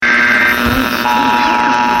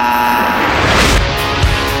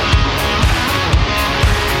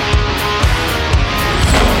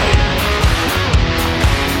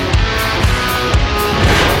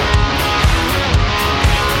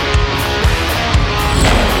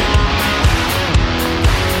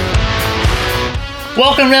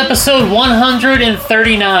Welcome to episode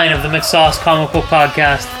 139 of the McSauce Comic Book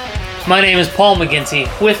Podcast. My name is Paul McGinty.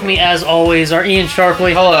 With me, as always, are Ian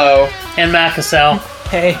Sharpley. Hello. And Matt Cassell.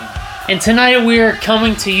 Hey. And tonight we are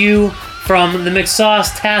coming to you from the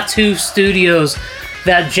McSauce Tattoo Studios.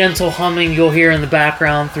 That gentle humming you'll hear in the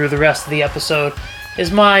background through the rest of the episode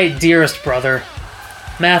is my dearest brother,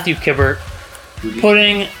 Matthew Kibbert,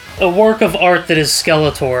 putting a work of art that is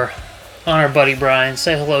Skeletor on our buddy Brian.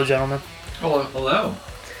 Say hello, gentlemen. Hello.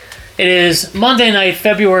 It is Monday night,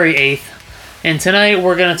 February 8th, and tonight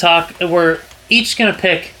we're each going to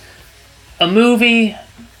pick a movie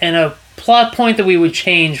and a plot point that we would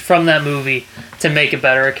change from that movie to make it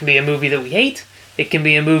better. It can be a movie that we hate. It can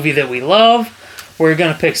be a movie that we love. We're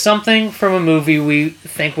going to pick something from a movie we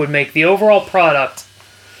think would make the overall product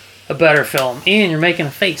a better film. Ian, you're making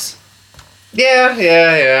a face. Yeah.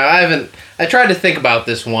 I tried to think about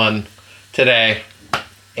this one today,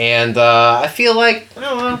 and I feel like, I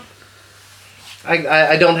don't know,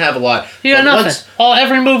 I don't have a lot. You got nothing.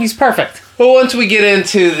 Every movie's perfect. But once we get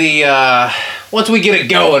into once we get it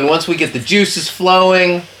going, once we get the juices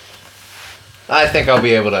flowing, I think I'll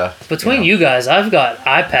be able to. Between you guys, I've got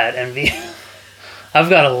iPad envy. I've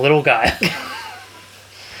got a little guy.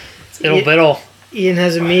 It'll biddle. Ian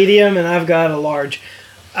has a medium, and I've got a large.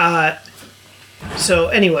 So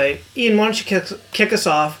anyway, Ian, why don't you kick us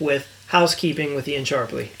off with housekeeping with Ian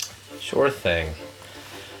Sharpley? Sure thing.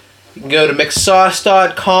 You can go to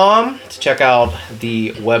McSauce.com to check out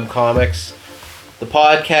the webcomics, the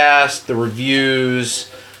podcast, the reviews,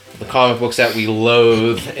 the comic books that we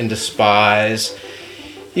loathe and despise.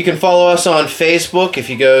 You can follow us on Facebook. If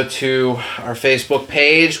you go to our Facebook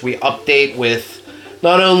page, we update with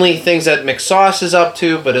not only things that McSauce is up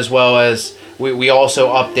to, but as well as we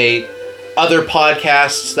also update other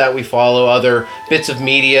podcasts that we follow, other bits of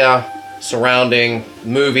media surrounding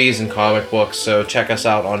movies and comic books. So check us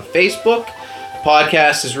out on Facebook.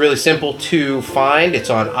 Podcast is really simple to find.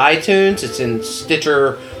 It's on iTunes. It's in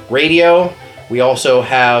Stitcher Radio. We also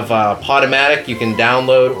have Podomatic. You can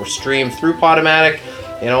download or stream through Podomatic.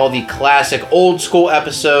 And all the classic old school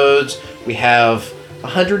episodes. We have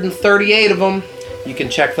 138 of them. You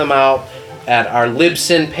can check them out at our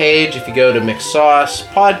Libsyn page. If you go to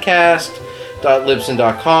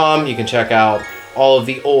McSaucePodcast.libsyn.com, you can check out all of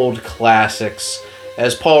the old classics.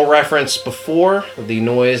 As Paul referenced before, the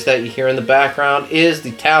noise that you hear in the background is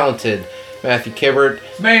the talented Matthew Kibbert.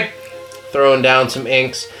 Me. Throwing down some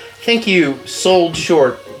inks. I think you sold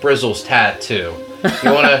short Brizzle's tattoo.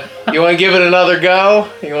 You wanna give it another go?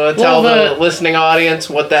 You wanna tell the listening audience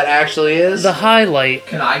what that actually is? The highlight.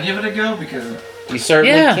 Can I give it a go? Because you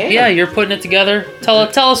certainly can. Yeah, you're putting it together. Tell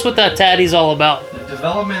us what that tatty's all about. the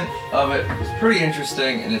development of it is pretty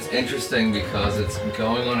interesting, and it's interesting because it's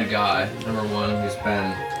going on a guy, number one, who's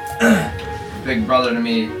been a big brother to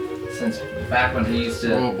me since back when he used to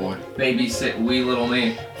babysit wee little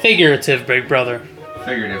me. Figurative Big Brother.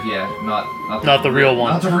 Figurative, yeah, not the real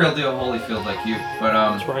one. Not the real deal Holyfield like you, but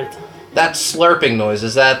That's right. That slurping noise,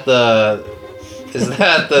 is that the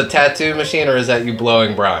tattoo machine, or is that you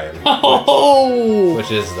blowing Brian? Oh!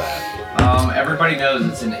 Which is that? Everybody knows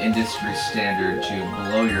it's an industry standard to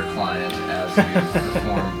blow your client as you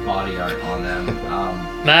perform body art on them.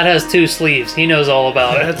 Matt has 2 sleeves. He knows all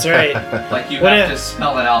about it. That's right. Like you have to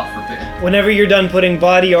spell it out for people. Whenever you're done putting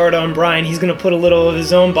body art on Brian, he's going to put a little of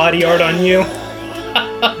his own body art on you.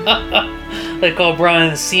 They call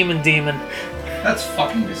Brian the semen demon. That's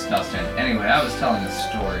fucking disgusting. Anyway, I was telling a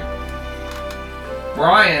story.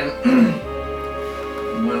 Brian,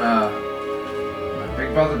 when my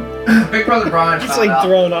big brother Brian It's found like out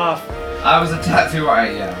thrown off. I was a tattoo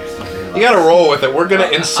artist. Yeah. You gotta roll with it. We're gonna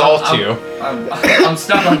insult you. I'm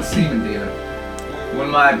stuck on the semen demon. When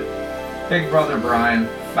my big brother Brian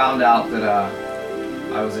found out that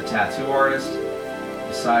I was a tattoo artist,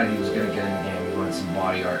 decided he was gonna get in the game. He wanted some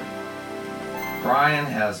body art. Brian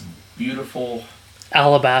has beautiful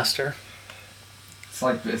Alabaster.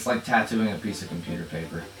 It's like tattooing a piece of computer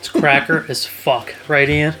paper. It's cracker as fuck. Right,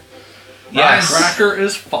 Ian? Yes. Cracker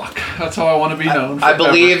is fuck. That's how I want to be known. I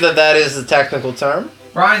believe that is the technical term.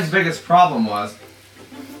 Brian's biggest problem was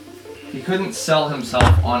he couldn't sell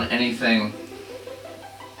himself on anything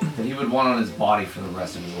that he would want on his body for the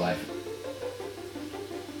rest of his life.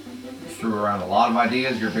 He threw around a lot of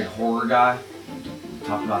ideas. You're a big horror guy.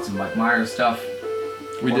 Talked about some Mike Myers stuff.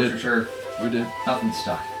 We did. Sure. We did. Nothing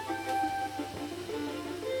stuck.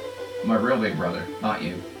 My real big brother, not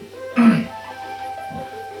you.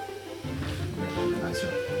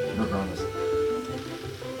 Nicer. Regardless.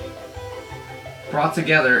 Brought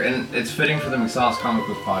together, and it's fitting for the McSauce Comic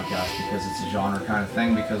Book Podcast because it's a genre kind of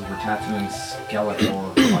thing, because we're tattooing Skeletor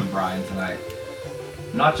on Brian tonight.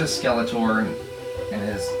 not just Skeletor in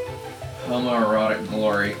his homoerotic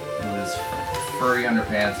glory with his furry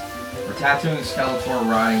underpants. We're tattooing Skeletor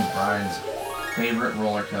riding Brian's favorite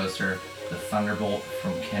roller coaster, the Thunderbolt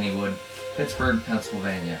from Kennywood, Pittsburgh,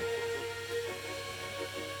 Pennsylvania.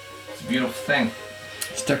 It's a beautiful thing.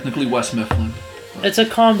 It's technically West Mifflin. It's a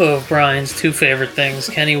combo of Brian's two favorite things,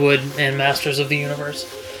 Kennywood and Masters of the Universe.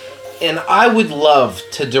 And I would love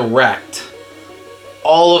to direct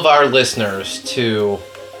all of our listeners to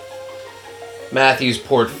Matthew's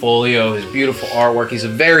portfolio, his beautiful artwork. He's a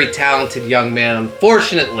very talented young man.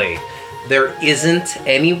 Unfortunately, there isn't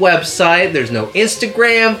any website. There's no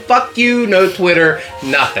Instagram. Fuck you. No Twitter.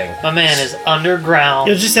 Nothing. My man is underground.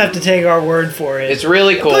 You'll just have to take our word for it. It's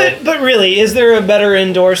really cool. But really, is there a better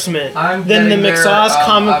endorsement I'm than the getting there. McSauce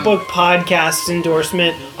Comic I'm- Book Podcast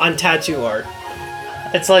endorsement on tattoo art?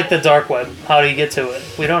 It's like the dark web. How do you get to it?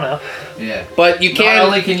 We don't know. Yeah. But you Not can...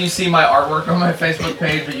 only can you see my artwork on my Facebook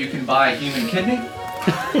page, but you can buy a human kidney.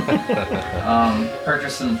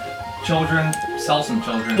 Purchase some children, sell some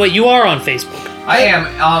children. But you are on Facebook. I am.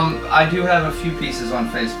 I do have a few pieces on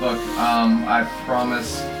Facebook. I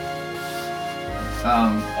promise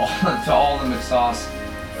to all the McSauce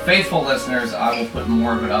faithful listeners, I will put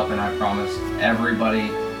more of it up, and I promise everybody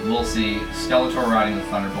will see Skeletor riding the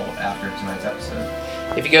Thunderbolt after tonight's episode.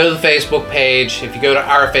 If you go to the Facebook page, if you go to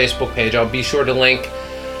our Facebook page, I'll be sure to link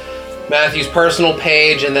Matthew's personal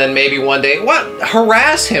page, and then maybe one day,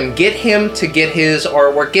 harass him, get him to get his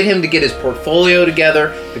artwork, get him to get his portfolio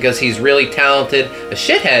together, because he's really talented, a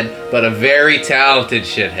shithead, but a very talented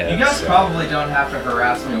shithead. You guys probably don't have to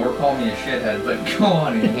harass me or call me a shithead, but go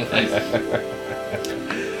on in, please.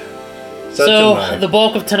 So the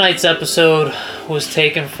bulk of tonight's episode was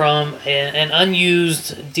taken from an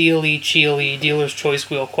unused dealer's choice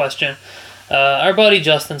wheel question. Our buddy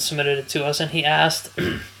Justin submitted it to us, and he asked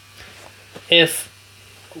if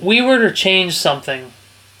we were to change something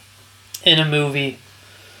in a movie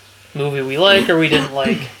we like or we didn't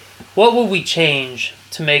like, what would we change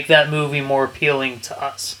to make that movie more appealing to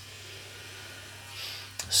us?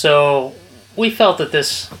 So we felt that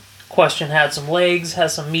this question had some legs,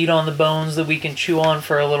 has some meat on the bones that we can chew on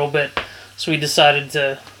for a little bit, so we decided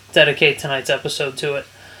to dedicate tonight's episode to it.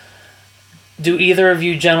 Do either of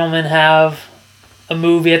you gentlemen have a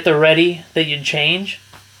movie at the ready that you'd change?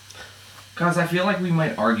 Guys, I feel like we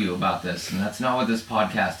might argue about this, and that's not what this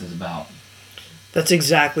podcast is about. That's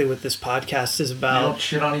exactly what this podcast is We about. don't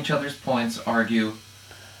shit on each other's points, argue.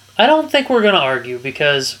 I don't think we're going to argue,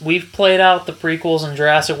 because we've played out the prequels and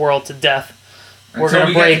Jurassic World to death. We're Until going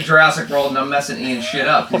we to get break... to Jurassic World and I'm messing Ian shit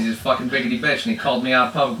up because he's a fucking biggity bitch and he called me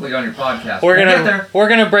out publicly on your podcast. We're We'll get gonna there. we're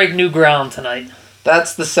gonna break new ground tonight.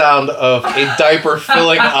 That's the sound of a diaper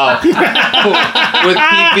filling up with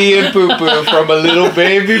pee-pee and poo-poo from a little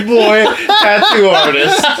baby boy tattoo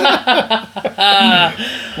artist.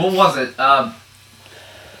 What was it?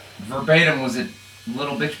 Verbatim, was it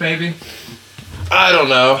Little Bitch Baby? I don't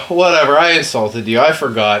know. Whatever. I insulted you. I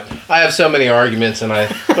forgot. I have so many arguments and I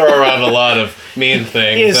throw around a lot of mean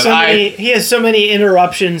things. He has so many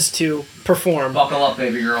interruptions to perform. Buckle up,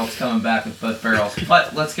 baby girl. It's coming back with both barrels.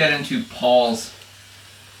 But let's get into Paul's.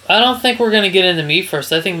 I don't think we're gonna get into me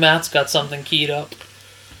first. I think Matt's got something keyed up.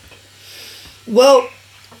 Well,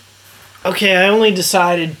 okay, I only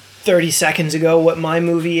decided 30 seconds ago what my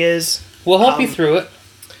movie is. We'll help you through it.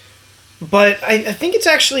 But I think it's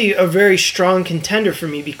actually a very strong contender for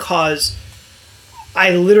me because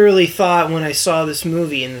I literally thought when I saw this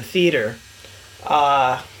movie in the theater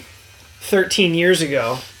 13 years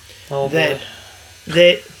ago Oh that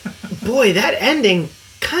boy. boy, that ending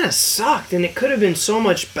kind of sucked, and it could have been so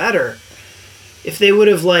much better if they would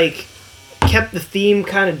have like kept the theme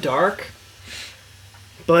kind of dark.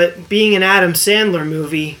 But being an Adam Sandler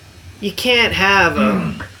movie, you can't have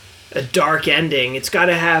a dark ending. It's got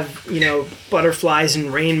to have, butterflies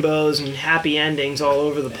and rainbows and happy endings all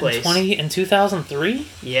over the place. In 2003?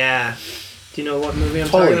 Yeah. Do you know what movie I'm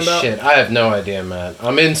Holy talking about? shit. I have no idea, Matt.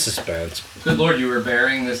 I'm in suspense. Good lord, you were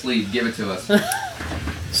bearing this lead. Give it to us.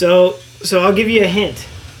 So I'll give you a hint.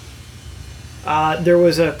 There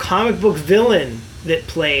was a comic book villain that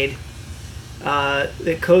played,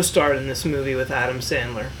 that co-starred in this movie with Adam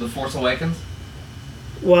Sandler. The Force Awakens?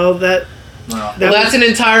 Well, that No. Well, that's an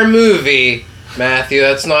entire movie, Matthew.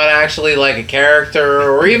 That's not actually like a character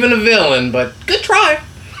or even a villain, but good try.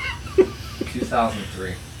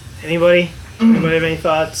 2003. Anybody? Anybody have any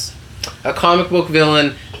thoughts? A comic book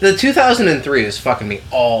villain. The 2003 is fucking me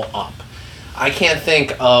all up. I can't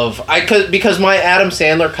think of... because my Adam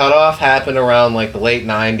Sandler cutoff happened around like the late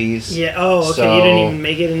 90s. Yeah. Oh, okay. So- You didn't even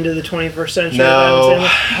make it into the 21st century. No.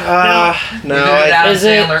 with Adam Sandler? No. We did Adam Is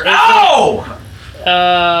it- Sandler. is it- Oh!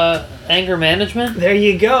 Anger management. There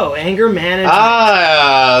you go. Anger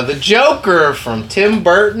management. The Joker from Tim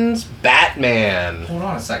Burton's Batman. Hold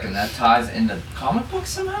on a second. That ties into comic books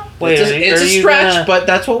somehow? Wait, It's a stretch, but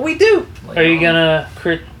that's what we do. Like, Are you gonna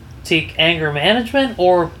critique anger management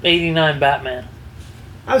or '89 Batman?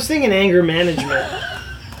 I was thinking anger management.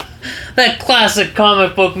 That classic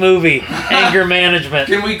comic book movie, Anger Management.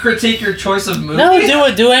 Can we critique your choice of movie? No, do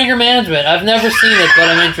it. Do Anger Management. I've never seen it, but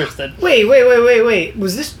I'm interested. Wait.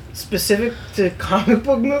 Was this specific to comic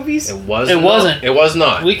book movies? It was. It wasn't. It was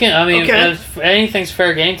not. We can. I mean, Okay. if anything's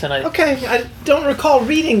fair game tonight. Okay, I don't recall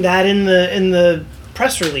reading that in the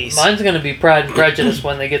press release. Mine's gonna be Pride and Prejudice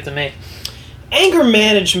when they get to me. Anger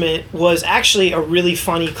Management was actually a really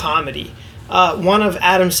funny comedy. One of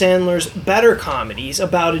Adam Sandler's better comedies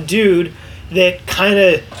about a dude that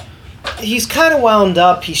he's kind of wound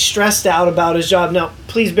up. He's stressed out about his job. Now,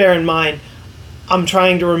 please bear in mind, I'm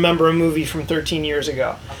trying to remember a movie from 13 years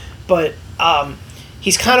ago. But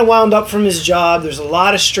he's kind of wound up from his job. There's a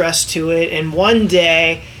lot of stress to it. And one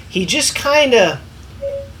day, he just kind of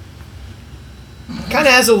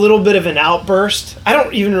has a little bit of an outburst. I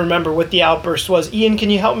don't even remember what the outburst was. Ian, can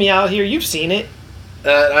you help me out here? You've seen it.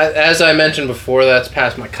 As I mentioned before, that's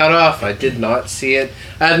past my cutoff. I did not see it.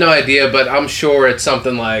 I have no idea, but I'm sure it's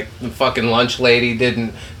something like the fucking lunch lady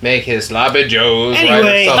didn't make his Labby Joe's Anyway,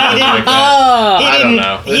 right, or something he like didn't- that. He I don't didn't-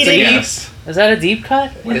 know. he It's a didn't- guess. Is that a deep cut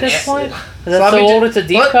at this It's- point? Is that so Sloppy old? It's a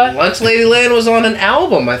deep cut. Lunch Lady Land was on an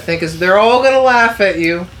album. I think they're all gonna laugh at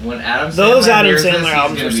you. When Adam Sandler Those Adam hears this, Sandler he's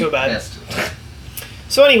albums gonna are be so bad. pissed.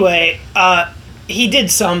 So anyway, he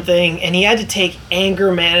did something, and he had to take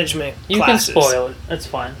anger management You classes. can spoil it. That's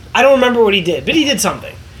fine. I don't remember what he did, but he did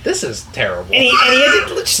something. This is terrible. And he had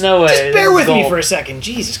to just, No way, just this bear is with me gold. for a second.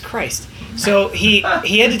 Jesus Christ. So he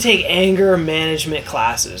had to take anger management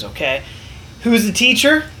classes, okay? Who's the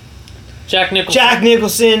teacher? Jack Nicholson. Jack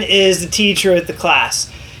Nicholson is the teacher at the class.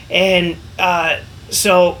 And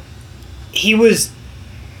so he was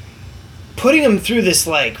putting him through this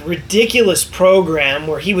like ridiculous program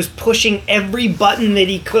where he was pushing every button that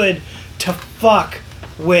he could to fuck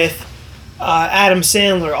with Adam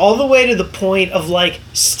Sandler, all the way to the point of like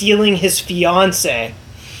stealing his fiance.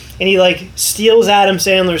 And he like steals Adam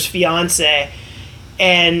Sandler's fiance,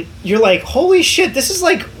 and you're like, holy shit, this is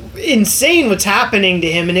like insane what's happening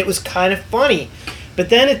to him. And it was kind of funny. But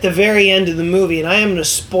then at the very end of the movie, and I am going to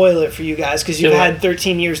spoil it for you guys because you've Do it. had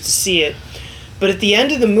 13 years to see it, but at the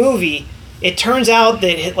end of the movie, it turns out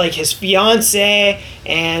that like his fiance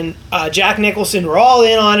and Jack Nicholson were all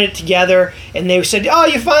in on it together, and they said, "Oh,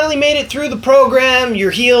 you finally made it through the program. You're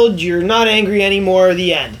healed. You're not angry anymore."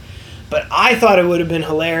 The end. But I thought it would have been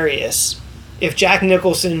hilarious if Jack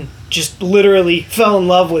Nicholson just literally fell in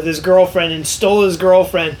love with his girlfriend and stole his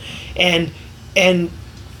girlfriend, and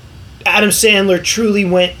Adam Sandler truly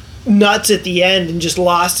went nuts at the end and just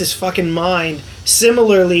lost his fucking mind.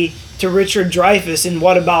 Similarly to Richard Dreyfuss in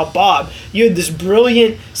What About Bob. You had this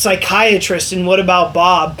brilliant psychiatrist in What About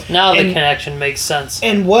Bob. Now the and, connection makes sense.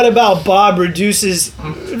 and What About Bob reduces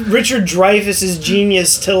Richard Dreyfuss's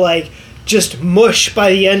genius to like just mush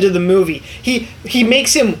by the end of the movie. He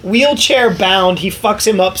makes him wheelchair bound. He fucks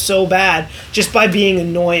him up so bad just by being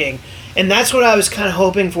annoying. And that's what I was kind of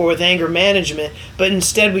hoping for with anger management, but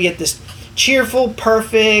instead we get this cheerful,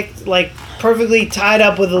 perfect, like perfectly tied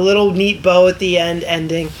up with a little neat bow at the end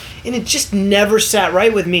ending, and it just never sat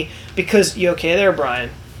right with me because you okay there, Brian?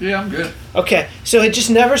 Yeah, I'm good. Okay, so it just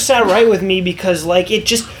never sat right with me because like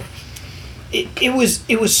it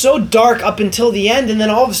was so dark up until the end, and then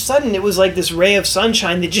all of a sudden it was like this ray of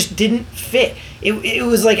sunshine that just didn't fit. It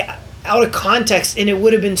was like out of context, and it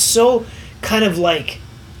would have been so kind of like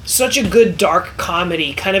such a good dark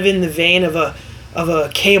comedy, kind of in the vein of a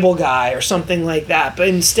Cable Guy or something like that. But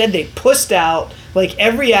instead they pussed out like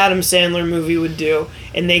every Adam Sandler movie would do,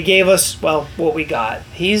 and they gave us, well, what we got.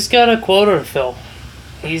 He's got a quota to fill.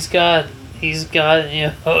 He's got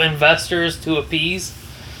investors to appease.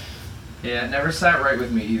 Yeah, it never sat right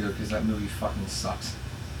with me either because that movie fucking sucks.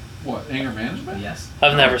 What, anger management? Yes.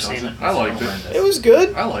 I've never it seen it. doesn't. I liked it. Horrendous. It was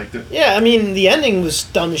good. I liked it. Yeah, I mean, the ending was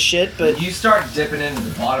dumb as shit, but You start dipping into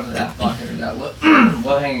the bottom of that bucket or that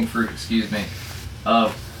low-hanging fruit, excuse me,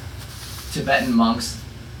 of Tibetan monks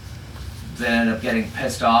that end up getting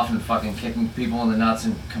pissed off and fucking kicking people in the nuts,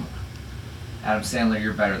 and come on, Adam Sandler,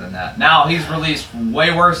 you're better than that. Now he's released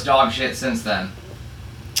way worse dog shit since then.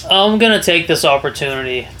 I'm gonna take this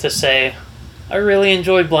opportunity to say I really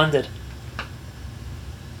enjoyed Blended.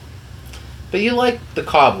 But you liked The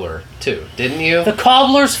Cobbler, too, didn't you? The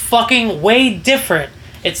Cobbler's fucking way different.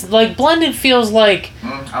 It's like blended feels like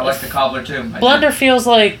I like the cobbler too. Blender feels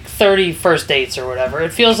like 30 first dates or whatever.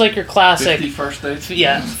 It feels like your classic. 50 first dates?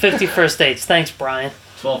 Yeah, 50 first dates. Thanks, Brian.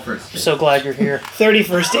 12 first. So glad you're here. 30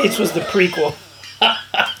 First Dates was the prequel.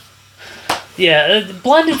 Yeah,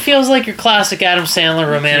 blended feels like your classic Adam Sandler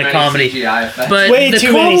romantic comedy. CGI effects. But Way the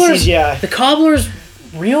too many Cobbler's, CGI. the Cobbler's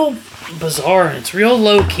real bizarre and it's real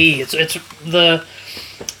low key. It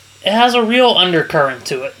has a real undercurrent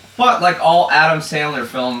to it. But like all Adam Sandler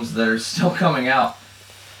films that are still coming out,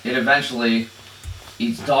 it eventually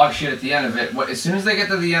eats dog shit at the end of it. As soon as they get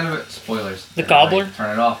to the end of it, spoilers. The Everybody, Cobbler? Turn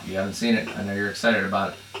it off. You haven't seen it. I know you're excited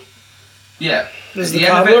about it. Yeah. This is At the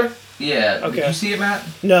end of Cobbler? it- yeah. Okay. Did you see it, Matt?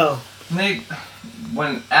 No.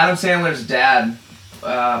 When Adam Sandler's dad,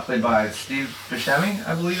 played by Steve Buscemi,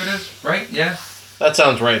 I believe it is, right? Yeah. That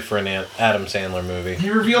sounds right for an Adam Sandler movie. He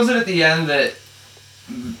reveals it at the end that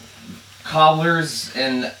cobblers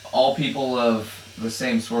and all people of the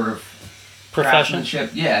same sort of Profession.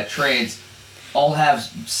 craftsmanship, trades, all have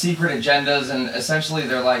secret agendas, and essentially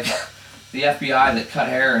they're like the FBI that cut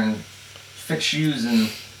hair and fix shoes. And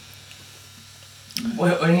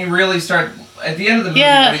when he really starts at the end of the movie,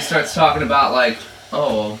 when he starts talking about like,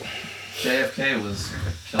 oh, JFK was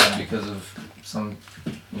killed because of some,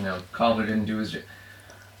 cobbler didn't do his job.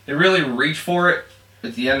 They really reach for it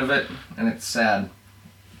at the end of it, and it's sad.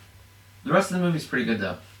 The rest of the movie's pretty good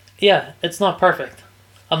though. Yeah, it's not perfect.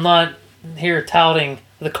 I'm not here touting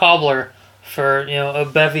The Cobbler for, a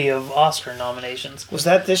bevy of Oscar nominations. Was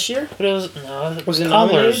that this year? But it was, no, Was it Cobbler's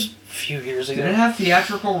nominated? a few years ago. Did it have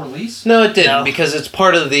theatrical release? No, it didn't, No. because it's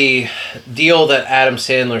part of the deal that Adam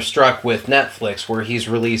Sandler struck with Netflix, where he's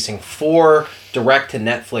releasing 4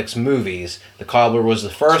 direct-to-Netflix movies. The Cobbler was the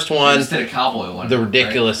first He one, just did a cowboy one. The right?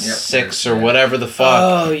 Ridiculous Yep, 6 yeah. or whatever the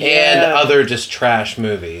fuck, Oh, yeah. and other just trash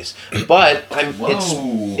movies. But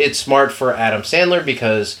Whoa. it's smart for Adam Sandler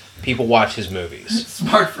because people watch his movies. It's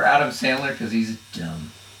smart for Adam Sandler because he's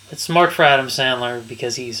dumb. It's smart for Adam Sandler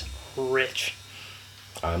because he's rich.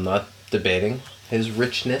 I'm not debating his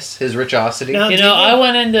richness, his richosity. No. I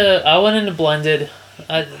went into blended.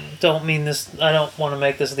 I don't mean this. I don't want to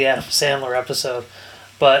make this the Adam Sandler episode,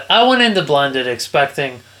 but I went into blended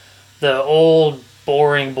expecting the old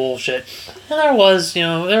boring bullshit, and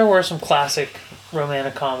there were some classic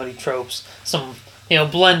romantic comedy tropes, some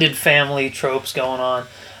blended family tropes going on,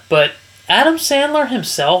 but Adam Sandler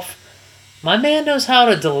himself, my man knows how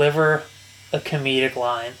to deliver a comedic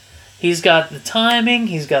line. He's got the timing,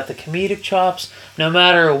 he's got the comedic chops. No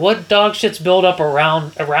matter what dog shit's built up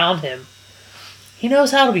around him, he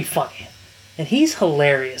knows how to be funny. And he's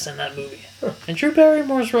hilarious in that movie. And Drew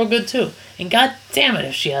Barrymore's real good too. And god damn it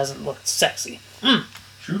if she hasn't looked sexy.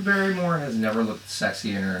 Drew Barrymore has never looked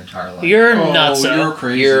sexy in her entire life. You're Oh, nutso. you're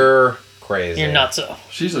crazy. You're crazy. You're nutso.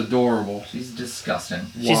 She's adorable. She's disgusting.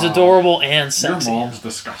 She's Wow. adorable and Your sexy. mom's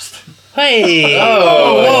disgusting. Hey!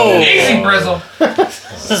 Oh. Whoa! Easy, Brizzle.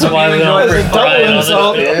 This is why we don't Enjoy bring this Brian on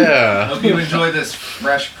insult. this. Yeah. Hope you enjoy this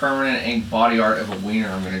fresh, permanent ink body art of a wiener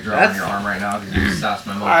I'm going to draw on That's- your arm right now because you just asked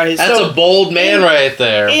my mom. Alright, That's so a bold man right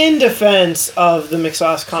there. in defense of the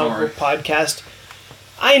McSauce Comic Sorry. Book Podcast,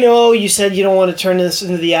 I know you said you don't want to turn this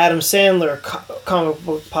into the Adam Sandler comic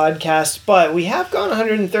book podcast, but we have gone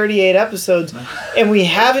 138 episodes, and we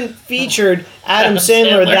haven't featured Adam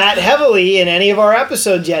Sandler that heavily in any of our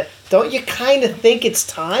episodes yet. Don't you kind of think it's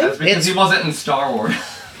time? That's because he wasn't in Star Wars.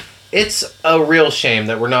 It's a real shame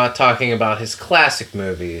that we're not talking about his classic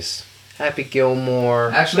movies. Happy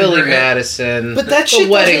Gilmore, Actually, Billy there is- Madison. But that The shit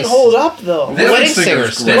Wedding- doesn't hold up, though. The Wedding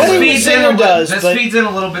Singer's Singer's great. Wedding feeds in Singer a, does, this but- feeds in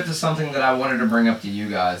a little bit to something that I wanted to bring up to you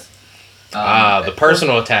guys. The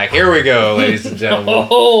personal attack. Here we go, ladies and gentlemen.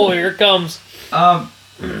 Oh, here it comes.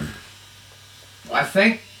 I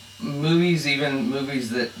think movies, even movies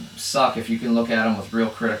that suck, if you can look at them with real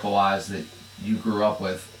critical eyes that you grew up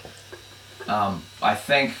with, I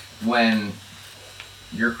think when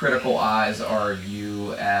your critical eyes are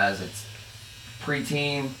you as a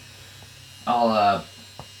preteen,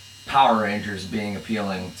 Power Rangers being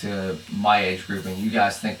appealing to my age group, and you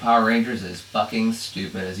guys think Power Rangers is fucking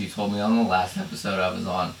stupid, as you told me on the last episode I was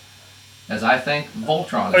on. As I think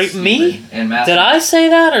Voltron is stupid. Me? And Master Did I say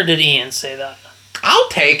that or did Ian say that? I'll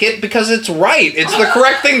take it because it's right. It's the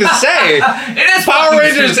correct thing to say. It is Power fucking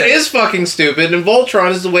Rangers stupid. is fucking stupid, and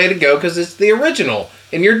Voltron is the way to go because it's the original.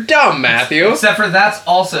 And you're dumb, Matthew. Except for that's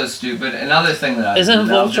also stupid. Another thing that I Isn't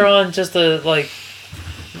that- Voltron just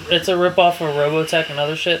it's a ripoff of Robotech and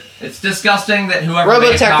other shit? It's disgusting that whoever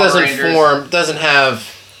made Robotech Power doesn't Rangers, doesn't have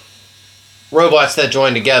robots that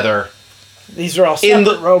join together. These are all In separate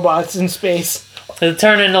the- robots in space. They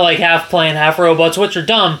turn into half plane, half robots, which are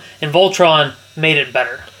dumb, and Voltron made it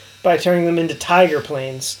better. by turning them into tiger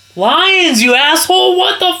planes. Lions, you asshole!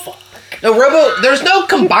 What the fuck? No, there's no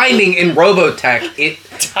combining in Robotech.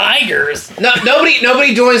 Tigers. No,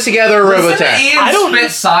 nobody joins together in Listen to Robotech. Ian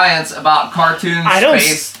spit science about cartoons,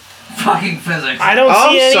 space, fucking physics. I don't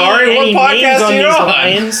I'm see any, sorry, any what podcast manes on are you these on?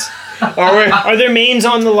 lions. Are Are there manes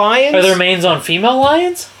on the lions? Are there manes on female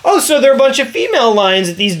lions? Oh, so there are a bunch of female lions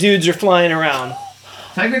that these dudes are flying around.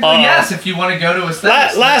 Technically, yes, if you want to go to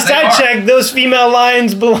aesthetics. Last they I are. checked, those female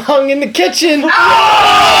lions belong in the kitchen.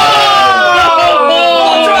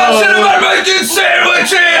 Making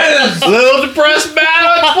sandwiches! Little Depressed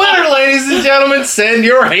Matt on Twitter, ladies and gentlemen. Send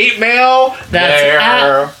your hate mail That's there.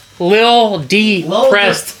 at Lil D.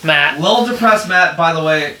 Pressed Matt. Lil Depressed Matt, by the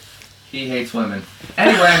way, he hates women.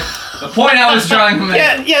 Anyway, the point I was trying to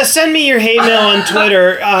make. Yeah, send me your hate mail on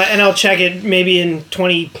Twitter, and I'll check it maybe in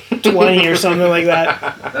 2020 or something like that.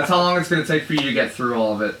 That's how long it's going to take for you to get through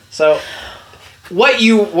all of it. So, what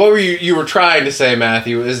were you were trying to say,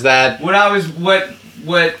 Matthew? Is that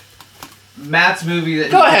What Matt's movie that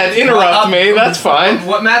Go ahead, interrupt me, that's fine.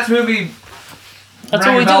 What Matt's movie That's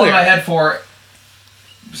rang what we a bell do in here. my head for,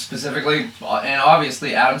 specifically and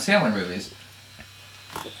obviously Adam Sandler movies.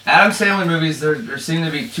 Adam Sandler movies, there seem to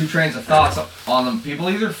be two trains of thoughts on them. People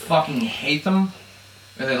either fucking hate them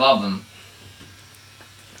or they love them.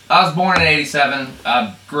 I was born in '87.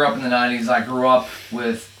 I grew up in the '90s. I grew up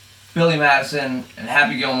with Billy Madison and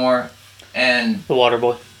Happy Gilmore, and The Water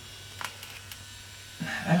Boy.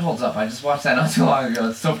 that holds up. I just watched that not too long ago.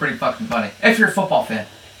 It's still pretty fucking funny. If you're a football fan.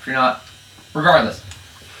 If you're not, regardless.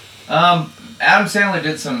 Adam Sandler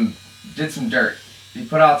did some dirt. He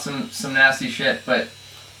put out some nasty shit, but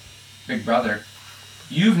Big Brother,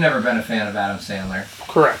 you've never been a fan of Adam Sandler.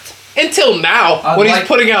 Correct. until now when he's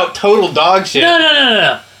putting out total dog shit?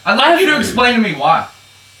 No. I'd like you to explain to me why.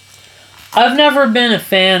 I've never been a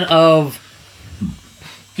fan of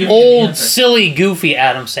Give me the old, answer. silly, goofy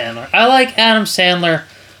Adam Sandler. I like Adam Sandler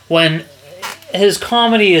when his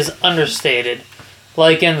comedy is understated,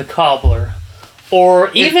 like in The Cobbler, or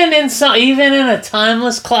even in a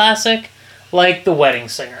timeless classic like The Wedding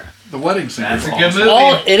Singer. The Wedding Singer. That's is a good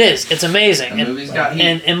awesome. movie. It is. It's amazing. The movie's got heat.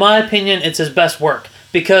 And in my opinion, it's his best work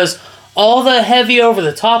because all the heavy over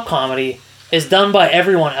the top comedy is done by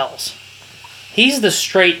everyone else. He's the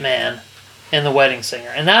straight man in The Wedding Singer,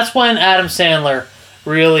 and that's when Adam Sandler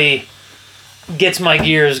really gets my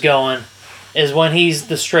gears going. Is when he's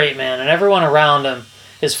the straight man, and everyone around him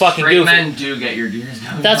is fucking Straight goofy. men do get your gears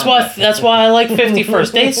going. That's why I like 50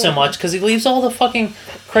 First Dates so much, because he leaves all the fucking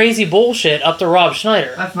crazy bullshit up to Rob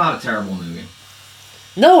Schneider. That's not a terrible movie.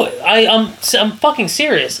 No, I'm fucking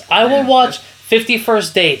serious. I will watch 50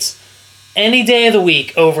 First Dates any day of the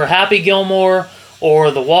week over Happy Gilmore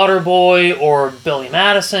or The Waterboy or Billy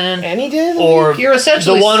Madison Any day of the or week. You're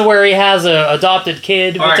essentially the one where he has a adopted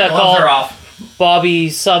kid. All What's right, that gloves are called? off. Bobby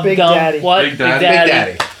Subgum. Big Daddy. What? Big Daddy. Big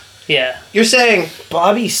Daddy. Yeah. You're saying,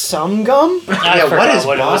 Bobby Sumgum? I yeah, forgot what is it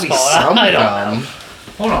was Bobby called. I don't know.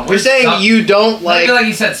 Sumgum? Hold on. You're saying you don't Like, like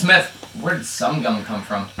you said, Smith. Where did some gum come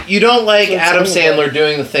from? you don't like What's Adam Sumgum? Sandler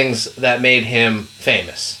doing the things that made him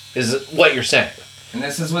famous. Is what you're saying? And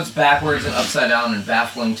this is what's backwards and upside down and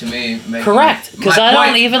baffling to me. Correct. Because My I don't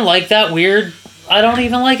point- even like that weird. I don't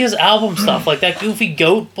even like his album stuff, like that goofy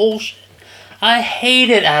goat bullshit. I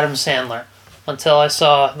hated Adam Sandler until I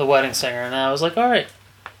saw The Wedding Singer, and I was like, all right.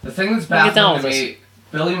 The thing that's Let me get down baffling to with me,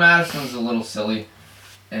 Billy Madison's a little silly,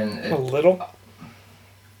 and A little.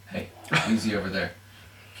 hey, easy over there.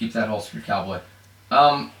 Keep that holster, cowboy.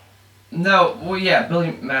 No, well, yeah,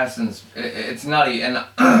 Billy Madison's it's nutty, and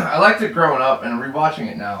I liked it growing up, and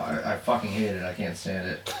rewatching it now, I fucking hate it. I can't stand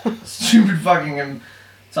it. Stupid fucking him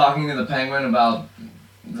talking to the Penguin about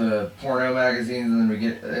the porno magazines, and then we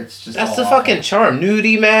get it's just That's all the awful. fucking charm.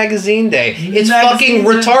 Nudie Magazine Day. It's Magazine fucking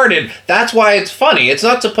Day. retarded. That's why it's funny. It's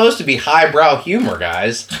not supposed to be highbrow humor,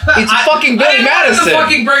 guys. It's fucking I Billy didn't want Madison. to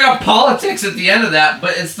fucking bring up politics at the end of that,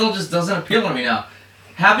 but it still just doesn't appeal to me now.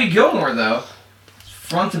 Happy Gilmore though,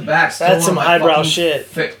 front to back, still That's one of some my highbrow fucking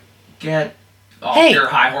shit. Get off Hey. your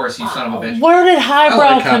high horse, you son of a bitch. Where did highbrow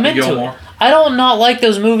I like come Happy into Gilmore. it? I don't not like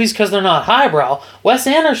those movies because they're not highbrow. Wes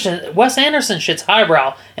Anderson shit's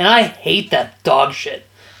highbrow, and I hate that dog shit.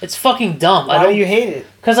 It's fucking dumb. Why do you hate it?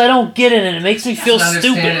 Because I don't get it, and it makes me feel I don't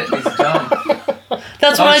understand stupid. it. It's dumb.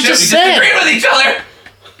 That's Oh, what I shit, just we said. disagree with each other.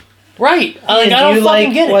 Right. Ian, I do don't you fucking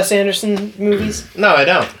like get it. Wes Anderson movies? No, I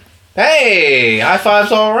don't. Hey, high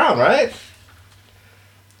fives all around, right?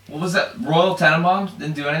 What was that? Royal Tenenbaums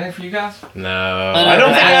didn't do anything for you guys? No, I I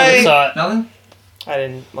don't never think I. saw it. Nothing. I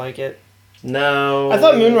didn't like it. No, I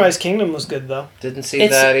thought Moonrise Kingdom was good though. Didn't see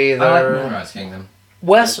It's- that either. I like Moonrise Kingdom.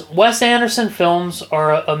 Wes Anderson films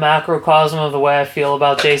are a macrocosm of the way I feel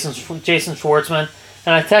about Jason Schwartzman.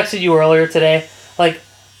 And I texted you earlier today. Like,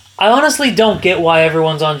 I honestly don't get why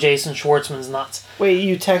everyone's on Jason Schwartzman's nuts. Wait,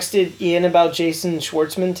 you texted Ian about Jason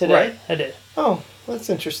Schwartzman today? I did. Oh, that's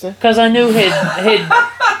interesting. Because I knew he'd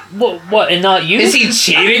what, and not you? Is he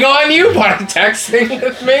cheating on you by texting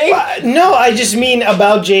with me? No, I just mean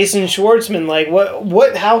about Jason Schwartzman. Like,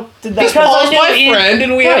 what, how did that... Because Paul's I knew my Ian- friend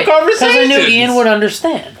and we Right, have conversations. Because I knew Ian would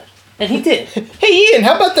understand. And he did. Hey, Ian,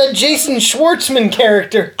 how about that Jason Schwartzman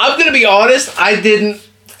character? I'm going to be honest, I didn't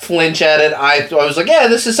flinch at it. I was like, yeah,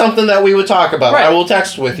 this is something that we would talk about. Right. I will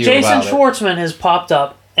text with you Jason about it. Schwartzman has popped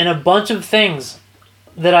up in a bunch of things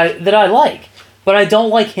that I like, but I don't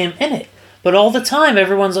like him in it. But all the time,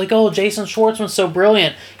 everyone's like, oh, Jason Schwartzman's so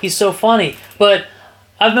brilliant. He's so funny. But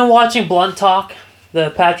I've been watching Blunt Talk, the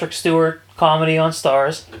Patrick Stewart comedy on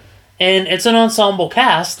Starz, and it's an ensemble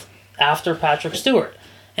cast after Patrick Stewart.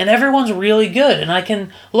 And everyone's really good. And I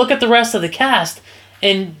can look at the rest of the cast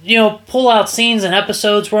and, pull out scenes and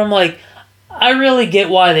episodes where I'm like, I really get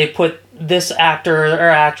why they put this actor or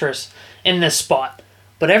actress in this spot.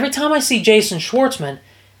 But every time I see Jason Schwartzman,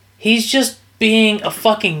 he's just being a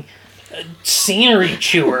fucking scenery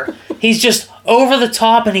chewer. He's just over the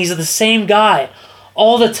top and he's the same guy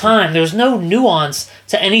all the time. There's no nuance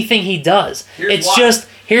to anything he does. Just,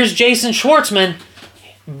 here's Jason Schwartzman.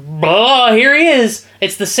 Blah, here he is.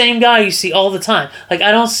 It's the same guy you see all the time. Like,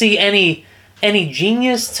 I don't see any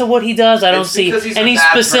genius to what he does. I don't see any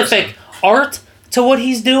specific art to what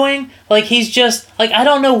he's doing. Like, he's just, like, I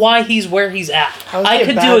don't know why he's where he's at. I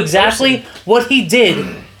could do exactly what he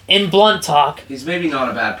did in Blunt Talk. He's maybe not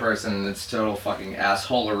a bad person, and it's total fucking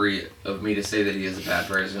assholery of me to say that he is a bad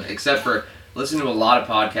person, except for listening to a lot of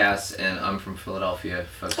podcasts, and I'm from Philadelphia.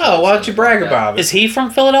 Folks, Oh, why don't you brag about it? Is he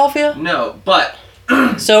from Philadelphia? No, but...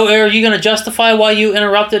 So are you going to justify why you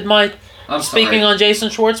interrupted my I'm speaking sorry. on Jason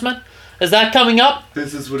Schwartzman? Is that coming up?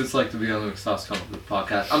 This is what it's like to be on the McSauce Comic Book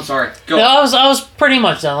Podcast. I'm sorry. Go. Yeah, I was pretty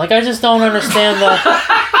much done. Like, I just don't understand the...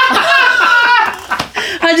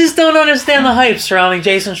 I just don't understand the hype surrounding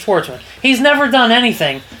Jason Schwartzman. He's never done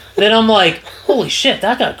anything that I'm like, holy shit,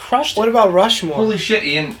 that guy crushed it. What about Rushmore? Holy shit,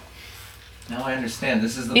 Ian. Now I understand.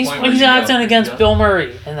 This is the He's point where acting against Bill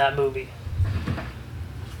Murray in that movie.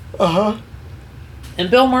 Uh-huh. And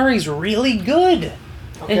Bill Murray's really good.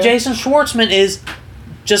 Okay. And Jason Schwartzman is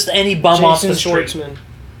just any bum off the Jason street. Schwartzman.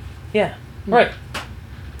 Yeah, right.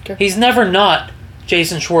 Okay. He's never not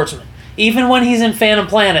Jason Schwartzman. Even when he's in Phantom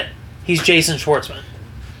Planet, he's Jason Schwartzman.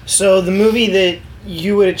 So the movie that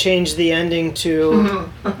you would have changed the ending to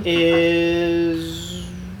is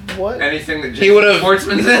what? Anything that He would've-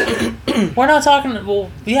 Schwartzman's in? We're not talking...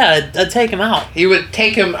 Well, yeah, I'd take him out. He would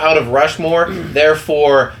take him out of Rushmore,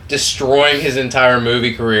 therefore destroying his entire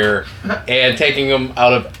movie career and taking him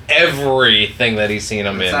out of everything that he's seen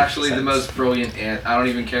him in. It's actually the since. most brilliant I don't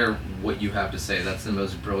even care what you have to say. That's the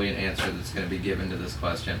most brilliant answer that's going to be given to this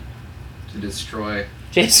question. To destroy...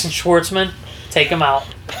 Jason Schwartzman, take him out.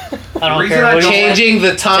 I don't reason care I what don't he Changing the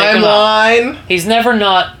him out. timeline. He's never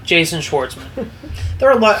not Jason Schwartzman. There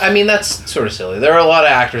are a lot. I mean, that's sort of silly. There are a lot of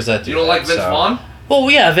actors that do. You don't that, like Vince so. Vaughn? Well,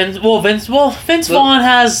 yeah, Vince Vaughn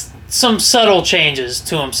has some subtle changes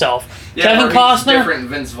to himself. Yeah, Kevin or he's Costner, different than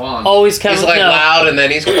Vince Vaughn. always Kevin. He's like no. loud and then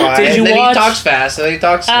he's quiet. Did you and then watch- he talks fast and then he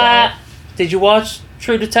talks slow. Did you watch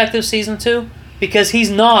True Detective Season 2? Because he's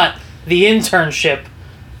not the internship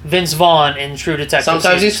Vince Vaughn in True Detective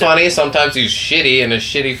Sometimes Season he's 2. funny, sometimes he's shitty in a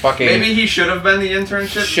shitty fucking Maybe he should have been the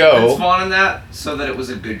internship Show. Vince Vaughn in that, so that it was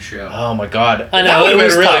a good show. Oh my god. I know, That would it have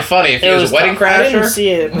was been really tough. funny if he It was, was a wedding tough. I didn't crasher. see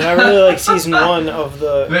it, but I really like season 1 of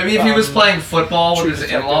the. Maybe if he was playing football with True his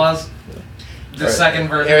Detective. in-laws, the Right. second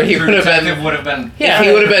version Yeah, of he True would have been- Detective would have been... Yeah. If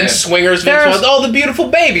he would have been Yeah. swingers, There's- Vince Vaughn, the beautiful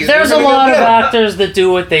babies. There's We're a gonna go lot of get 'em. actors that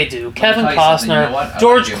do what they do. Kevin tell you something, you Costner, know what? I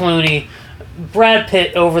George like you. Clooney, Brad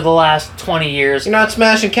Pitt over the last 20 years. You're not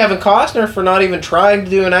smashing Kevin Costner for not even trying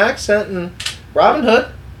to do an accent in Robin Hood.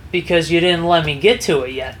 Because you didn't let me get to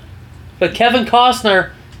it yet. But Kevin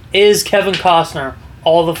Costner is Kevin Costner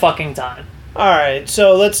all the fucking time. Alright,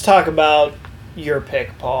 so let's talk about your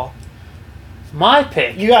pick, Paul. My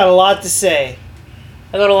pick. You got a lot to say.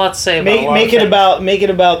 I got a lot to say about a lot Make of it things. make it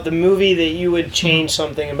about the movie that you would change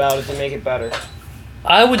something about it to make it better.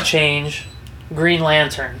 I would change Green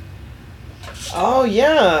Lantern. Oh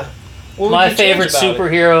yeah. What would My you change favorite about it?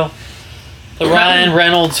 superhero. The Ryan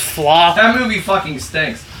Reynolds flop. That movie fucking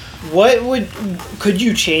stinks. Could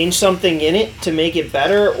you change something in it to make it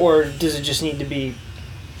better, or does it just need to be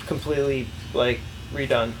completely like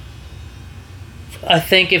redone? I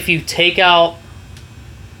think if you take out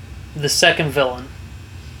the second villain,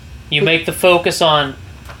 you make the focus on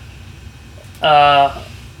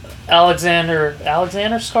Alexander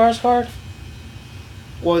Skarsgård?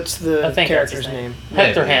 What's the I think that's his character's name?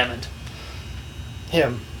 Hector Maybe. Hammond.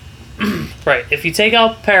 Him. Right. If you take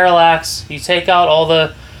out Parallax, you take out all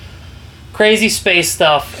the crazy space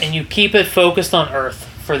stuff, and you keep it focused on Earth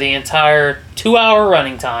for the entire 2-hour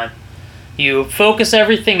running time, you focus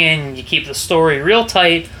everything in, you keep the story real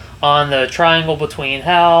tight on the triangle between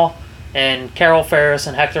Hal and Carol Ferris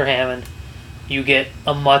and Hector Hammond, you get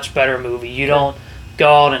a much better movie. You don't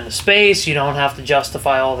go out into space, you don't have to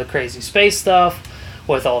justify all the crazy space stuff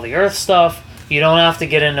with all the Earth stuff, you don't have to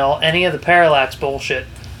get into any of the Parallax bullshit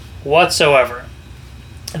whatsoever.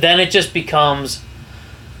 Then it just becomes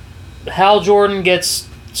Hal Jordan gets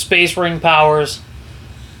space ring powers,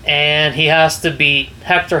 and he has to beat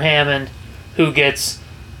Hector Hammond, who gets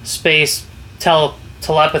space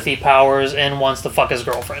telepathy powers and wants to fuck his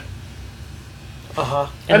girlfriend. Uh-huh.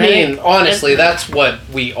 I mean, honestly, that's what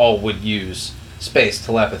we all would use space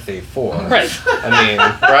telepathy for. Right. I mean,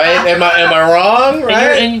 right? Am I wrong?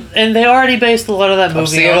 Right? And they already based a lot of that movie I'm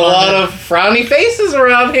seeing on a lot of frowny faces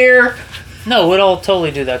around here. No, we'd all totally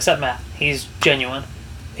do that, except Matt. He's genuine.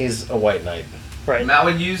 He's a white knight. Right. Matt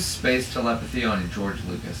would use space telepathy on George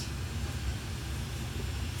Lucas.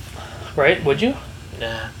 Right? Would you?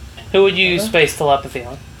 Nah. Who would you use space telepathy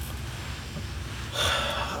on?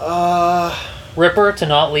 Ripper to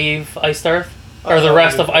not leave Iced Earth? Or the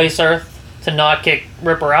rest of Ice Earth to not kick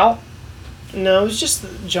Ripper out? No, it was just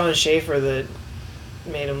John Schaefer that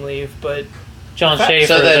made him leave, but John Schaefer.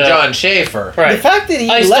 So then John Schaefer. Right. the fact that he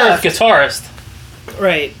Iced left... Earth guitarist.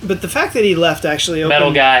 Right, but the fact that he left actually opened...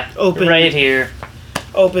 Metal guy. opened- Right here.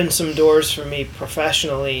 opened some doors for me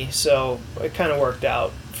professionally, so it kind of worked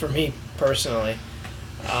out for me personally.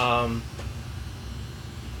 I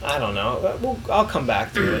don't know. I'll come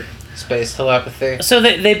back to it. Space telepathy. So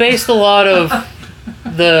they based a lot of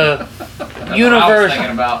the That's what I was universe.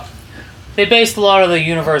 thinking about. They based a lot of the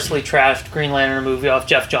universally trashed Green Lantern movie off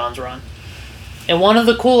Jeff Johns' run. And one of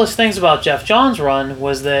the coolest things about Jeff Johns' run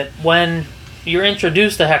was that when you're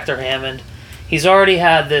introduced to Hector Hammond, he's already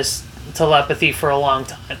had this telepathy for a long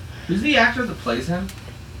time. Who's the actor that plays him?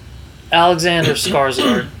 Alexander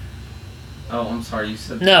Skarsgård. Oh, I'm sorry, you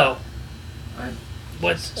said No. I-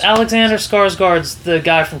 What? Alexander Skarsgård's the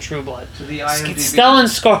guy from True Blood. to the IMDb. Stellan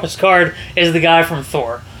Skarsgård is the guy from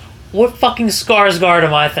Thor. What fucking Skarsgård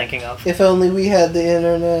am I thinking of? If only we had the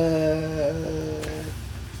internet.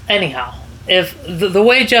 Anyhow, if the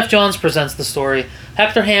way Jeff Johns presents the story,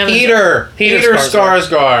 Hector Hammond... Peter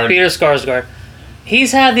Skarsgård. Peter Skarsgård.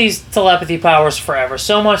 He's had these telepathy powers forever,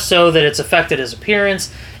 so much so that it's affected his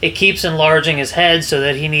appearance. It keeps enlarging his head so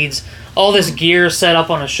that he needs all this gear set up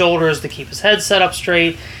on his shoulders to keep his head set up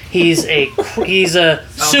straight. He's a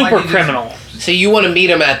super like he criminal. So you want to meet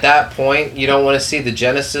him at that point? You don't want to see the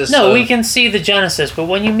genesis? No, of... we can see the genesis, but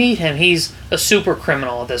when you meet him, he's a super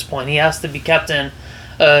criminal at this point. He has to be kept in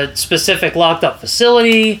a specific locked up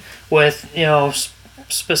facility with,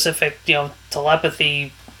 specific,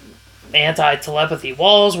 telepathy, anti-telepathy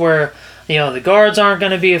walls where, the guards aren't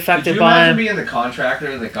going to be Could affected you by imagine him. being the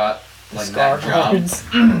contractor that got that job?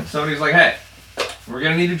 Somebody's like, hey, we're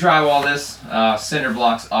gonna need to drywall this. Cinder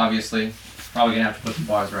blocks, obviously. Probably gonna have to put some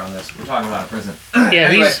bars around this. We're talking about a prison. Yeah,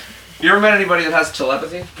 Anyway, you ever met anybody that has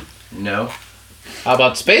telepathy? No. How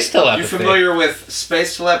about space telepathy? You familiar with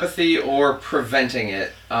space telepathy or preventing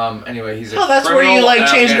it? Anyway, he's a Oh, that's where criminal, you and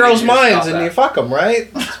I'm change gonna girls' need you to stop minds and that. you fuck them, right?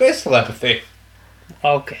 Space telepathy.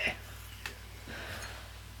 Okay.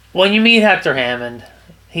 When you meet Hector Hammond,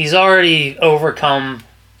 he's already overcome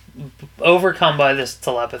by this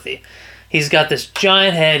telepathy. He's got this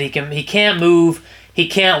giant head. He can't move. He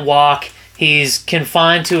can't walk. He's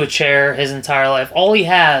confined to a chair his entire life. All he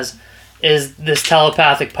has is this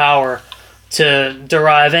telepathic power to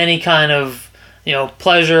derive any kind of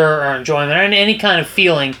pleasure or enjoyment or any kind of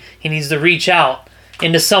feeling. He needs to reach out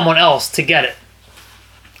into someone else to get it.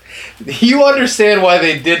 You understand why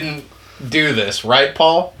they didn't do this, right,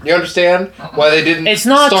 Paul? You understand why they didn't? It's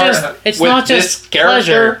not start just with this character?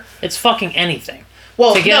 pleasure. It's fucking anything.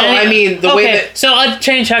 Well, To no, get I mean the way Okay, that so I'd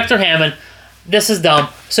change Hector Hammond. This is dumb.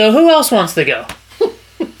 So who else wants to go?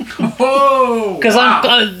 Whoa!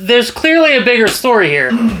 Because there's clearly a bigger story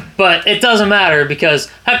here, but it doesn't matter because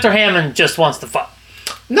Hector Hammond just wants to fuck.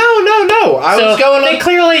 no. I was going they on.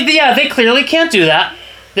 clearly can't do that.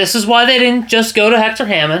 This is why they didn't just go to Hector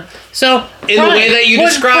Hammond. So In the way that you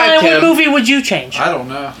described Brian, him. what movie would you change? I don't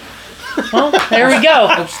know. Well, there we go.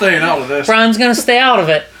 I'm staying out of this. Brian's gonna stay out of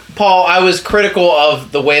it. Paul, I was critical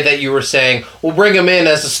of the way that you were saying, we'll bring him in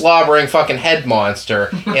as a slobbering fucking head monster.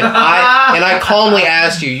 And I calmly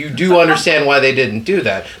asked you, you do understand why they didn't do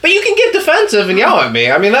that. But you can get get defensive and yell at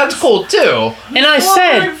me. I mean, that's cool too. And I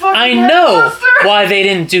said, I know why they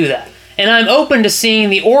didn't do that. And I'm open to seeing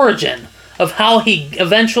the origin of how he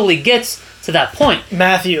eventually gets to that point.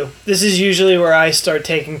 Matthew, this is usually where I start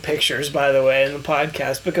taking pictures, by the way, in the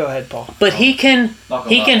podcast. But go ahead, Paul. But he can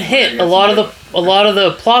hit a lot of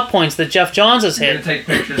the plot points that Jeff Johns has hit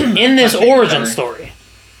in this origin story,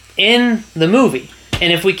 in the movie.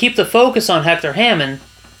 And if we keep the focus on Hector Hammond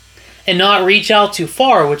and not reach out too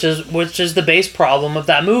far, which is the base problem of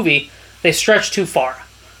that movie, they stretched too far.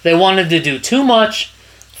 They wanted to do too much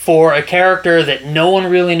for a character that no one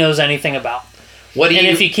really knows anything about.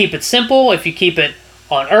 If you keep it simple, if you keep it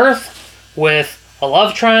on Earth with a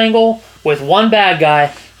love triangle, with one bad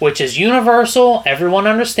guy, which is universal, everyone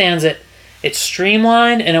understands it, it's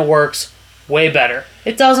streamlined and it works way better.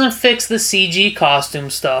 It doesn't fix the CG costume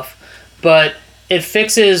stuff, but it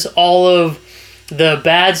fixes all of the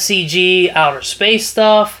bad CG outer space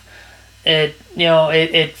stuff.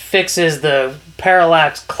 It fixes the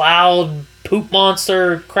parallax cloud poop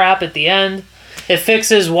monster crap at the end. It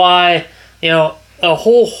fixes why, a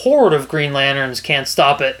whole horde of Green Lanterns can't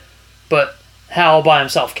stop it, but Hal by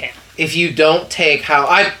himself can. If you don't take Hal...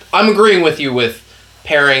 I'm agreeing with you with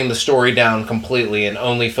paring the story down completely and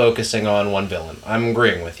only focusing on one villain. I'm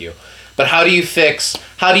agreeing with you. But how do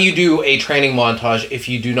you do a training montage if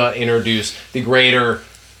you do not introduce the greater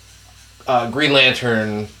Green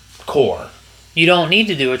Lantern core? You don't need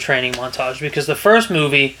to do a training montage because the first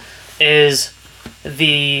movie is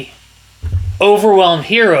the overwhelmed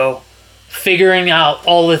hero figuring out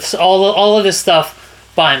all of this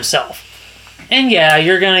stuff by himself. And yeah,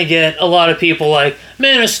 you're gonna get a lot of people like,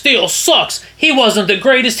 Man of Steel sucks. He wasn't the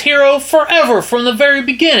greatest hero forever from the very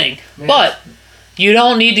beginning. Yeah. But you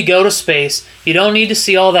don't need to go to space. You don't need to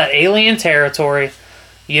see all that alien territory.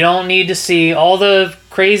 You don't need to see all the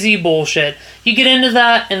crazy bullshit. You get into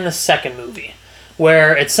that in the second movie,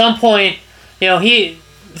 where at some point, he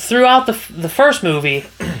throughout the first movie.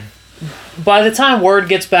 By the time word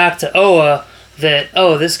gets back to Oa that,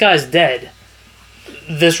 this guy's dead,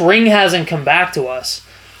 this ring hasn't come back to us.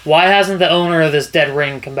 Why hasn't the owner of this dead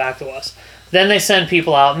ring come back to us? Then they send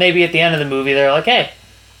people out. Maybe at the end of the movie, they're like, hey,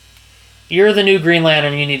 you're the new Green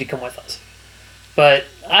Lantern, you need to come with us. But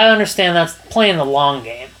I understand that's playing the long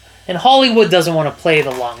game. And Hollywood doesn't want to play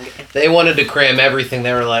the long game. They wanted to cram everything.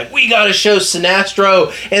 They were like, we gotta show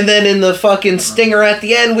Sinestro, and then in the fucking stinger at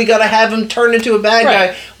the end, we gotta have him turn into a bad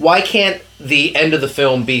guy. Why can't the end of the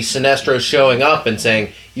film be Sinestro showing up and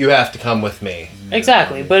saying, you have to come with me?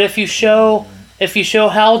 Exactly. But if you show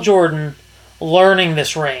Hal Jordan learning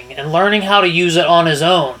this ring and learning how to use it on his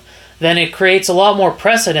own, then it creates a lot more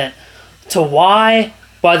precedent to why,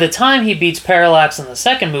 by the time he beats Parallax in the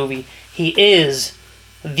second movie, he is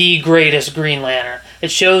the greatest Green Lantern.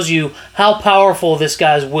 It shows you how powerful this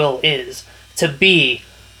guy's will is to be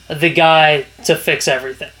the guy to fix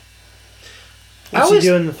everything. What's he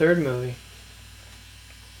do in the third movie?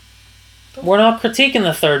 We're not critiquing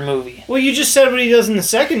the third movie. Well, you just said what he does in the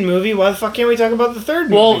second movie. Why the fuck can't we talk about the third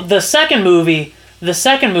movie? Well, the second movie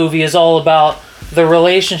is all about the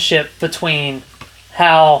relationship between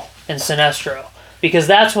Hal and Sinestro, because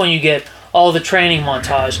that's when you get all the training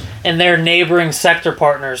montage and their neighboring sector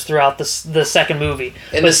partners throughout the second movie.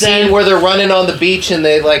 And the scene where they're running on the beach and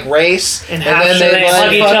they race and then they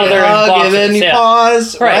hug each other and then you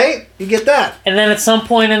pause, right? You get that. And then at some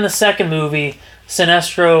point in the second movie,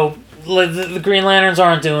 Sinestro, the Green Lanterns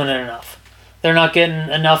aren't doing it enough. They're not getting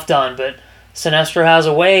enough done, but Sinestro has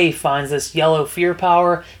a way. He finds this yellow fear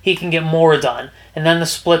power. He can get more done. And then the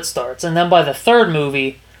split starts. And then by the third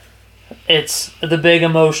movie, it's the big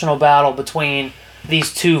emotional battle between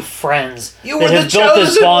these two friends that have built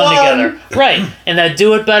this bond together. Right. And that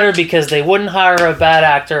do it better because they wouldn't hire a bad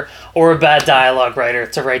actor or a bad dialogue writer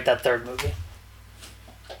to write that third movie.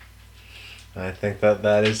 I think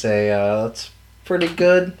that is that's pretty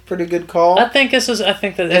good call. I think it's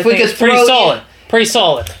pretty solid. Pretty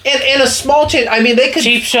solid. And a small change. I mean, they could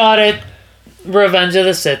cheap shot at Revenge of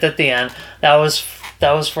the Sith at the end. That was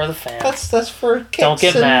for the fans. That's for kids. Don't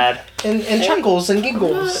get mad. And chuckles and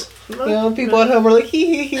giggles. People at home are like,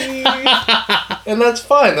 hee hee hee. And that's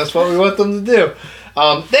fine. That's what we want them to do.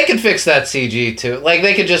 They could fix that CG too.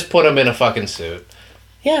 They could just put him in a fucking suit.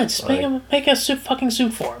 Yeah, just make a fucking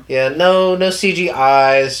suit for him. Yeah, no CG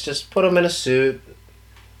eyes. Just put him in a suit.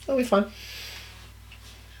 That'll be fine.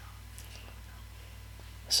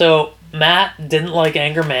 So, Matt didn't like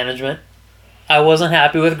anger management. I wasn't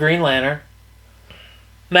happy with Green Lantern.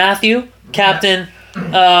 Matthew, Captain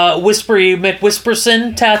Whispery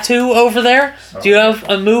McWhisperson tattoo over there. Do you have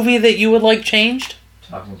a movie that you would like changed?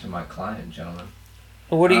 Talking to my client, gentlemen.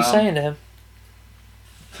 What are you saying to him?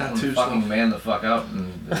 Tattoo fucking stuff. man the fuck up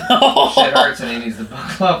and shit hurts and he needs to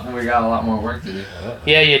buckle up and we got a lot more work to do.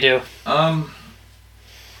 Yeah, you do.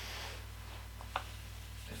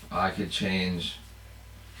 If I could change,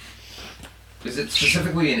 is it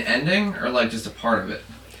specifically an ending or like just a part of it?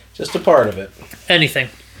 Just a part of it. Anything.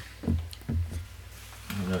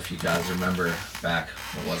 I don't know if you guys remember back,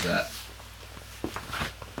 what was that?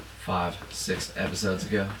 5-6 episodes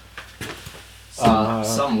ago.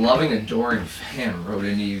 Some loving, adoring fan wrote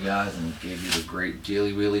into you guys and gave you a great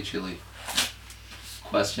Dealy Wheelie Chili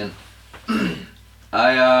question.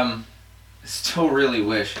 I still really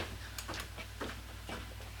wish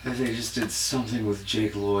that they just did something with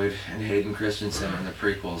Jake Lloyd and Hayden Christensen in the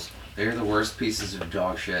prequels. They're the worst pieces of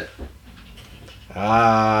dog shit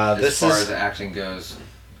as this far is as acting goes.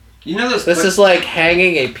 You know those this clips- is like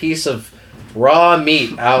hanging a piece of raw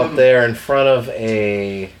meat out there in front of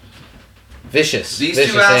a vicious These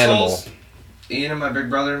two animal. assholes, Ian and my big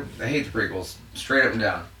brother, they hate the prequels. Straight up and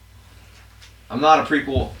down. I'm not a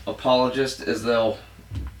prequel apologist, as they'll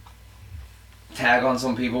tag on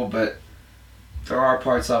some people, but there are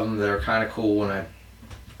parts of them that are kind of cool and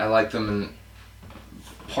I like them, and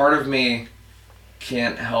part of me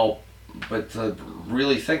can't help but to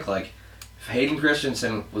really think, like, if Hayden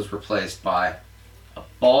Christensen was replaced by a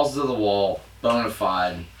balls to the wall, bona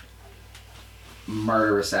fide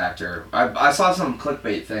murderous actor. I saw some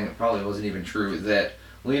clickbait thing, it probably wasn't even true, that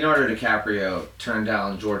Leonardo DiCaprio turned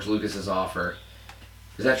down George Lucas's offer.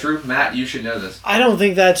 Is that true? Matt, you should know this. I don't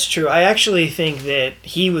think that's true. I actually think that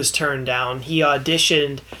he was turned down. He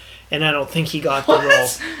auditioned, and I don't think he got the role.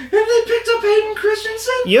 And they picked up Hayden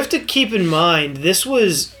Christensen? You have to keep in mind, this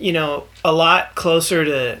was, a lot closer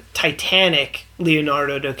to Titanic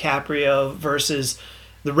Leonardo DiCaprio versus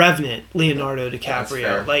The Revenant Leonardo That's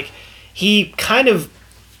fair. DiCaprio. Like, he kind of,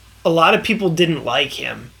 a lot of people didn't like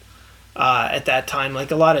him at that time.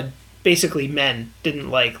 Like, a lot of, basically, men didn't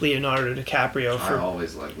like Leonardo DiCaprio. I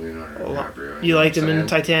always liked Leonardo DiCaprio. You liked him in saying?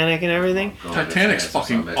 Titanic and everything? Oh, Titanic's that's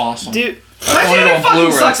fucking bitch. awesome. Dude, I own it Titanic on fucking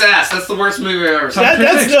Blu-ray. sucks ass. That's the worst movie I've ever seen.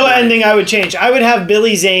 that's the great. ending I would change. I would have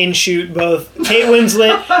Billy Zane shoot both Kate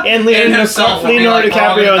Winslet and And Leonardo himself would be like,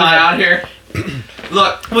 DiCaprio. out here.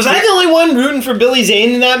 Look, Was I the only one rooting for Billy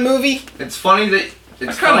Zane in that movie? it's funny that I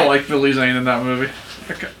it's kind funny. of like Billy Zane in that movie.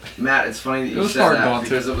 Matt, it's funny that you was said hard that not to.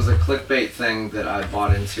 because it was a clickbait thing that I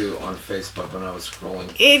bought into on Facebook when I was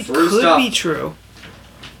scrolling It through could stuff. be true.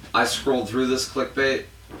 I scrolled through this clickbait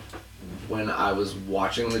when I was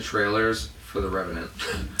watching the trailers for The Revenant.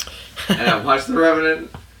 And I watched The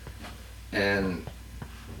Revenant, and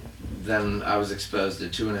then I was exposed to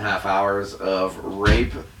 2.5 hours of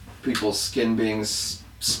rape, people's skin being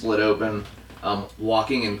split open,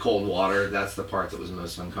 walking in cold water. That's the part that was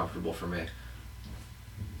most uncomfortable for me.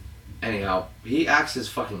 Anyhow, he acts his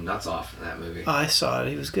fucking nuts off in that movie. I saw it.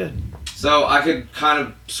 He was good. So I could kind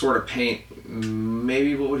of sort of paint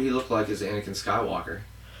maybe what would he look like as Anakin Skywalker.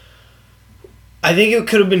 I think it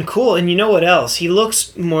could have been cool. And you know what else? He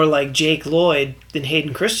looks more like Jake Lloyd than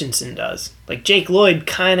Hayden Christensen does. Like, Jake Lloyd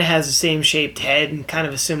kind of has the same shaped head and kind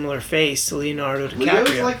of a similar face to Leonardo DiCaprio.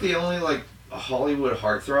 Leo's like the only like Hollywood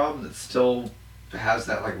heartthrob that still has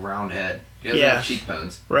that like round head. He doesn't Yeah. have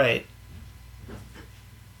cheekbones. Right.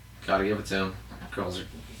 Gotta give it to him. Girls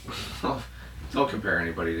are. Don't compare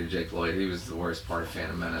anybody to Jake Lloyd. He was the worst part of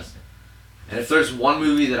Phantom Menace. And if there's one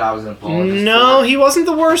movie that I was an apologist No, for, he wasn't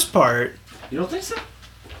the worst part. you don't think so?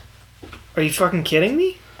 Are you fucking kidding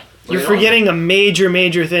me? Lay You're it on. major,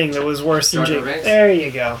 major thing that was worse than Jar Jar Jake. Binks? There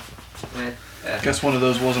you go. Guess one of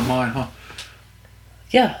those wasn't mine, huh?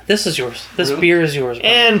 Yeah, this is yours. This Really? beer is yours.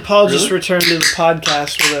 Brian. And Paul just Really? returned to the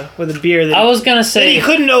podcast with a beer that I was gonna that say he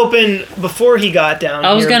couldn't open before he got down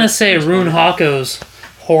I was here, gonna but- say Rune Hako's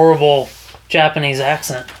horrible Japanese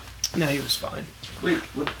accent. No, he was fine. Wait,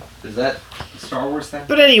 what, is that a Star Wars thing?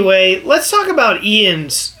 But anyway, let's talk about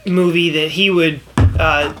Ian's movie that he would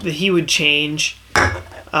change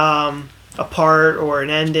a part or an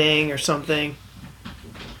ending or something.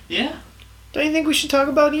 Yeah. Don't you think we should talk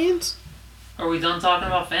about Ian's? Are we done talking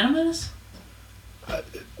about Phantom Menace?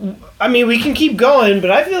 I mean, we can keep going,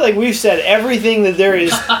 but I feel like we've said everything that there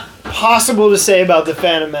is possible to say about the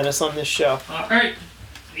Phantom Menace on this show. All right,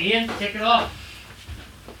 Ian, kick it off.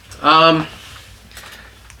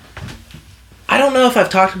 I don't know if I've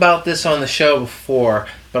talked about this on the show before,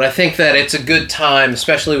 but I think that it's a good time,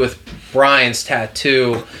 especially with Brian's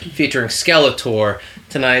tattoo featuring Skeletor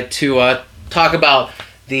tonight, to talk about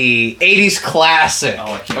the 80s classic,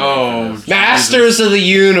 Oh, I can't Oh, remember. Masters of the Oh,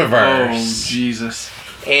 Universe. Jesus.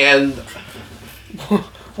 And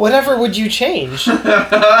Whatever would you change?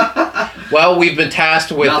 Well, we've been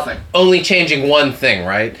tasked with Nothing. only changing one thing,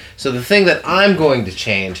 right? So the thing that I'm going to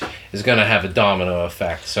change is going to have a domino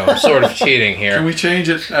effect. So I'm sort of cheating Can here. we change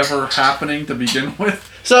it ever happening to begin with?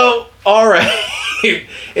 So, alright.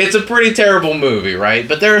 It's a pretty terrible movie, right?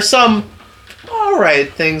 But there are some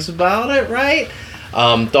alright things about it, right?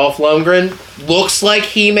 Dolph Lundgren looks like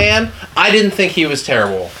He-Man. I didn't think he was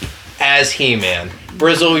terrible as He-Man.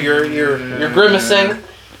 Brizzle, you're grimacing.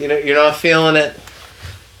 You know, you're not feeling it.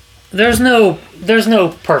 There's no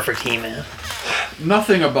perfect He-Man.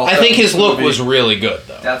 Nothing about I that think his look movie- was really good,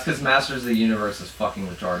 though. That's because Masters of the Universe is fucking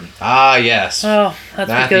retarded. Ah, yes. Well, that's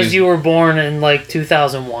Matthews- because you were born in like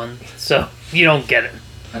 2001, so you don't get it.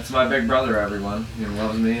 That's my big brother, everyone. He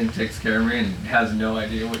loves me and takes care of me and has no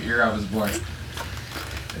idea what year I was born.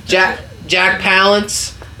 Jack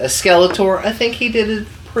Palance as Skeletor, I think he did a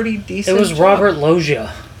pretty decent It was job. Robert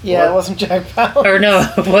Loggia. Yeah, it wasn't Jack Palance. Or no,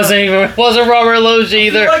 it wasn't Robert Loggia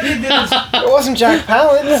either. It wasn't Jack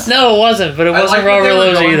Palance. No, it wasn't, but it I wasn't like what Robert they were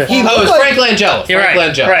Loggia going either. for. He Oh, it was looked like- Frank Langella. You're Frank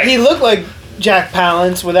right, Langella. right. He looked like Jack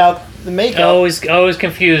Palance without the makeup. I always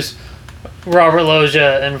confuse Robert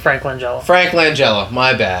Loggia and Frank Langella. Frank Langella,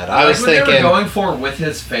 my bad. I was like what they were thinking. going for with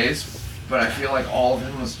his face, but I feel like all of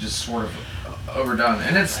him was just sort of overdone.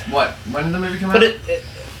 And it's what? When did the movie come out? But it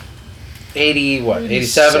 87 or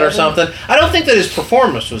 87? something. I don't think that his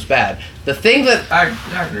performance was bad. The thing that I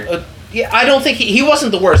agree. yeah, I don't think he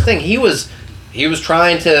wasn't the worst thing. He was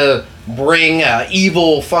trying to bring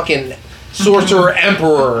evil fucking sorcerer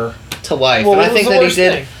emperor to life, Well, and I what think was the that he worst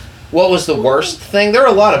did. thing? What was the worst thing? There are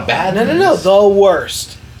a lot of bad. No, things. the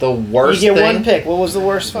worst. The worst You get thing. one pick. What was the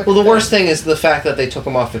worst fucking Well, the thing? worst thing is the fact that they took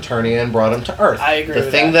him off Eternia and brought him to Earth. I agree The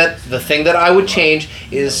with thing that. the thing that I would change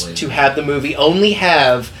is to have the movie only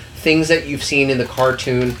have things that you've seen in the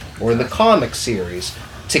cartoon or in the comic series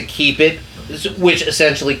to keep it, which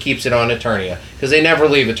essentially keeps it on Eternia because they never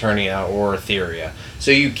leave Eternia or Etheria. So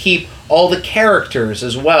you keep all the characters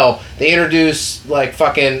as well. They introduce like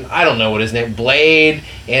fucking I don't know what his name, Blade,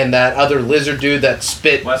 and that other lizard dude that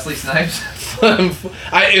spit. Wesley Snipes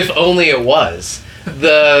If only it was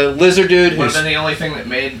the lizard dude would who's. have been the only thing that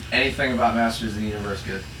made anything about Masters of the Universe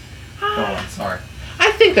good. Go on, sorry.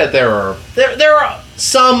 I think that there are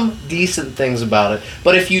some decent things about it,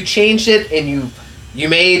 but if you changed it and you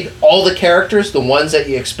made all the characters the ones that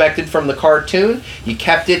you expected from the cartoon, you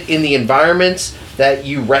kept it in the environments that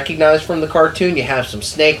you recognize from the cartoon. You have some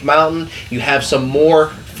Snake Mountain, you have some more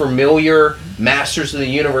familiar Masters of the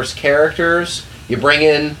Universe characters. You bring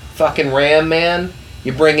in fucking Ram Man.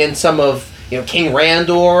 You bring in some of King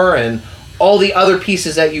Randor and all the other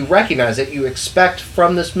pieces that you recognize that you expect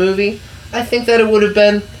from this movie. I think that it would have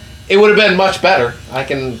been much better. I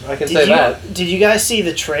can say that. Did you guys see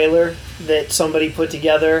the trailer that somebody put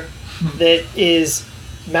together that is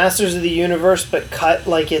Masters of the Universe but cut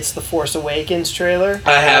like it's the Force Awakens trailer?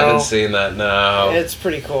 I haven't No. seen that. No, It's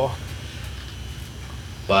pretty cool.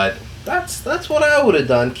 but that's what I would have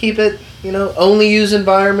done. Keep it, only use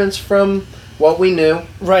environments from what we knew,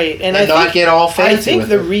 Right, and and I not think, get all I fancy think with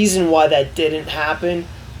the it. reason why that didn't happen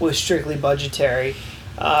was strictly budgetary.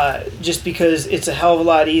 Just because it's a hell of a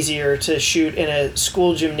lot easier to shoot in a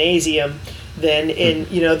school gymnasium than in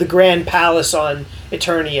the Grand Palace on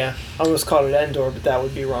Eternia. I almost called it Endor, but that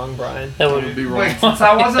would be wrong, Brian. That Would would be wrong. Wait, since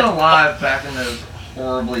I wasn't alive back in those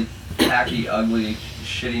horribly tacky, ugly,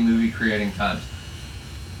 shitty movie creating times.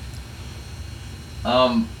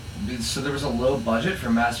 So there was a low budget for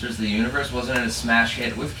Masters of the Universe. Wasn't it a smash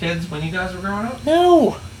hit with kids when you guys were growing up?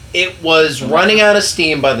 no. It was running out of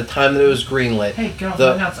steam by the time that it was greenlit. Hey, get off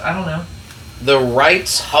The- my nuts. I don't know. The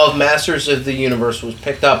rights of Masters of the Universe was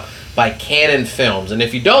picked up by Canon Films, and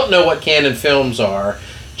if you don't know what Canon Films are,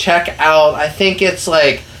 check out. I think it's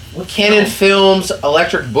like Canon Films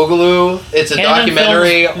Electric Boogaloo. It's a Canon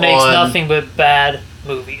documentary Films makes on. nothing but bad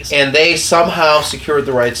movies. And they somehow secured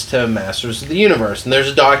the rights to Masters of the Universe. And there's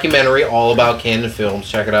a documentary all about Canon Films.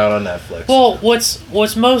 Check it out on Netflix. Well,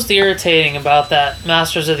 what's most irritating about that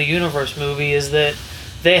Masters of the Universe movie is that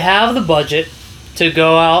they have the budget to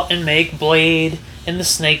go out and make Blade and the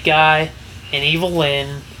Snake Guy and Evil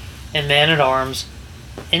Lyn and Man-at-Arms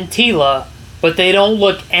and Tila, but they don't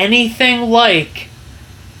look anything like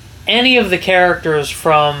any of the characters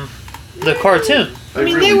from the cartoon. I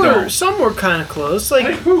mean, really they were don't. some were kind of close, like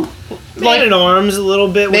Like who? Man at Arms a little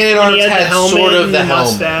bit. Man at when Arms he had the had helmet sort of and the the helmet.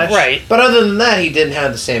 mustache. Right. But other than that, he didn't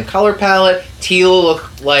have the same color palette. Tila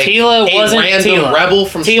looked like Tila a wasn't random Tila. rebel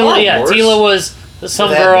from Tila, Star yeah, Wars. Tila was some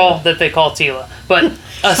With that girl name. that they call Tila. But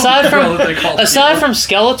aside girl that they call from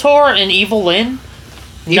Skeletor and Evil Lyn,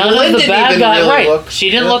 Evil none Lyn of the didn't bad even guys. really Right, look- she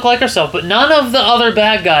didn't yeah. look like herself, but none of the other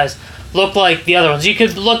bad guys look like the other ones. You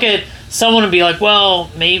could look at someone and be like,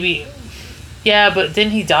 well, maybe, yeah, but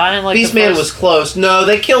didn't he die in like Beastman was close. No,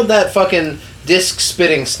 they killed that fucking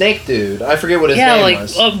disc-spitting snake dude. I forget what his name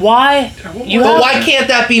was. Why? But why can't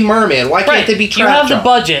that be Merman? Why can't they be Trapjaw? You have the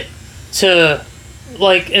budget to,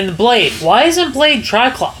 like, in the Blade. Why isn't Blade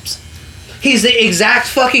Triclops? He's the exact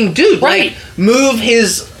fucking dude. Right. Like, move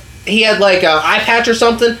his... He had, like, an eye patch or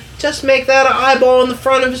something. Just make that an eyeball in the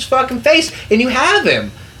front of his fucking face, and you have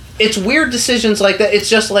him. It's weird decisions like that. It's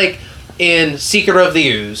just like in Secret of the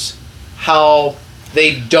Ooze, how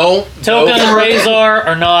they don't... Token and Razor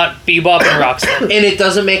are not Bebop and Rocksteady. And it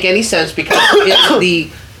doesn't make any sense because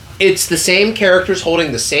it's the same characters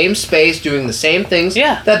holding the same space, doing the same things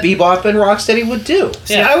that Bebop and Rocksteady would do.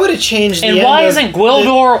 See, I would have changed and why isn't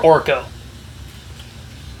Gwildor Orko?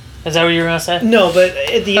 Is that what you were going to say? No, but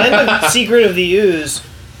at the end of Secret of the Ooze,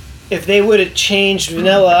 if they would have changed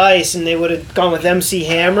Vanilla Ice and they would have gone with MC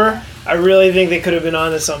Hammer, I really think they could have been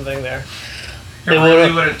onto something there. They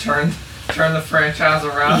really would have turned the franchise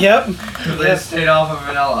around. Yep. If they stayed off of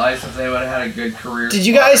Vanilla Ice, if they would have had a good career. Did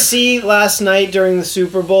you guys see last night during the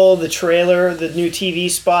Super Bowl the trailer, the new TV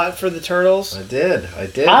spot for the Turtles? I did.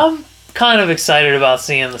 I'm kind of excited about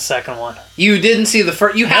seeing the second one. You didn't see the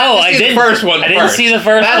first. You have to see the first one. I didn't see the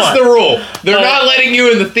first one. That's the rule. They're not letting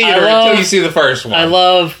you in the theater until you see the first one. I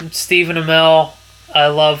love Stephen Amell. I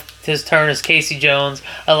love his turn as Casey Jones.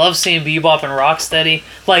 I love seeing Bebop and Rocksteady.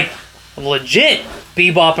 Like, legit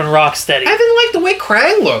Bebop and Rocksteady. I even like the way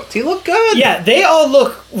Krang looked. He looked good. Yeah, they all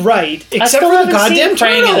look right, except for the goddamn Krang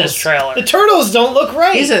Turtles. in this trailer. The Turtles don't look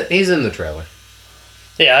right. He's in the trailer.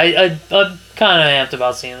 Yeah, I'm kind of amped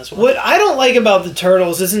about seeing this one. What I don't like about the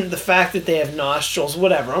Turtles isn't the fact that they have nostrils.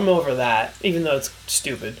 Whatever, I'm over that, even though it's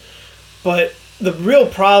stupid. But the real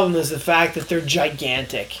problem is the fact that they're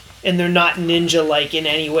gigantic. And they're not ninja-like in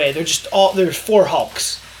any way. They're just there's 4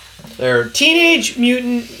 Hulks. They're Teenage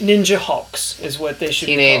Mutant Ninja Hulks is what they should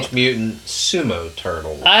be Teenage called. Mutant Sumo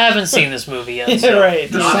Turtles. I haven't seen this movie yet. So.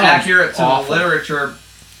 Right. Not accurate to the literature,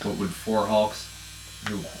 but would 4 Hulks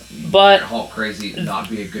who Hulk crazy not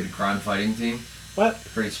be a good crime fighting team? What?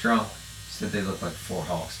 Pretty strong. Said they look like 4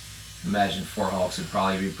 Hulks. Imagine 4 Hulks would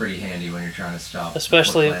probably be pretty handy when you're trying to stop.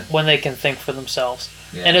 Especially when they can think for themselves.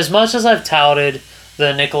 Yeah. And as much as I've touted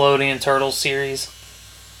the Nickelodeon Turtles series,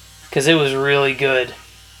 because it was really good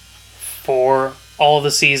for all the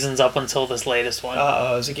seasons up until this latest one.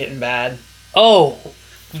 Uh-oh, is it getting bad? Oh,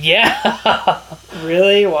 yeah.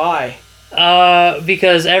 Really? Why?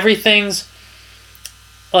 Because everything's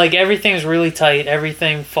really tight.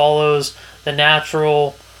 Everything follows the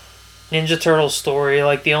natural Ninja Turtles story.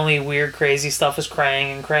 Like, the only weird, crazy stuff is Krang,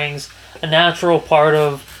 and Krang's a natural part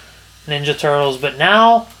of Ninja Turtles, but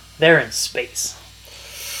now they're in space.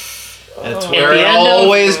 That's where it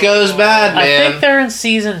always goes bad, man. I think they're in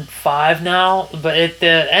season 5 now, but at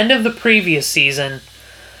the end of the previous season,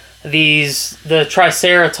 the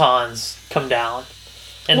Triceratons come down.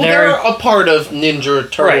 And they're a part of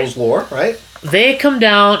Ninja Turtles lore, right? They come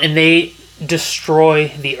down and they destroy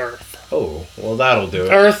the Earth. Oh, well, that'll do it.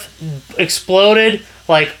 Earth exploded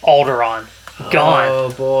like Alderaan. Gone.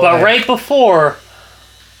 Oh, boy. But right before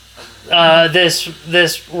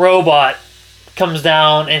this robot comes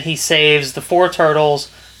down and he saves the 4 turtles,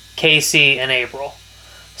 Casey, and April.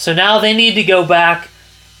 So now they need to go back,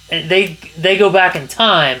 and they go back in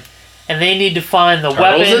time, and they need to find the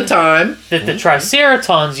weapon that the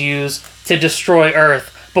Triceratons use to destroy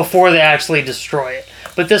Earth before they actually destroy it.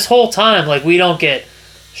 But this whole time, like, we don't get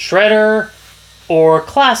Shredder or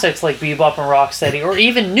classics like Bebop and Rocksteady, or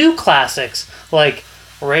even new classics like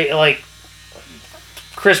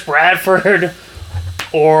Chris Bradford,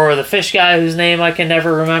 or the fish guy whose name I can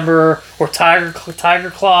never remember, or Tiger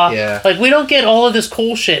Claw. Yeah. Like, we don't get all of this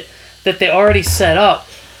cool shit that they already set up.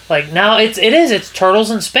 Like, now it's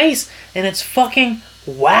Turtles in space, and it's fucking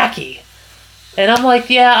wacky. And I'm like,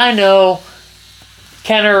 yeah, I know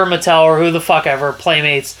Kenner or Mattel or who the fuck ever,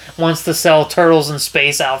 Playmates, wants to sell Turtles in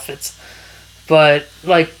space outfits. But,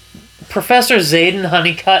 like, Professor Zayden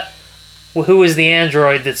Honeycutt, who is the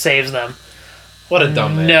android that saves them, what a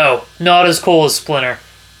dumb man. No, not as cool as Splinter.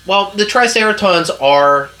 Well, the Triceratons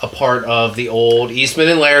are a part of the old Eastman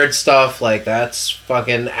and Laird stuff. Like, that's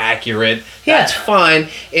fucking accurate. Yeah. That's fine.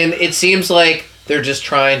 And it seems like they're just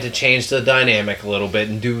trying to change the dynamic a little bit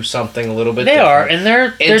and do something a little bit They different. are, and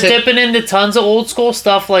they're dipping into tons of old school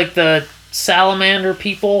stuff like the Salamander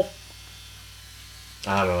people.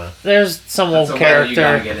 I don't know. There's some That's old a level character. you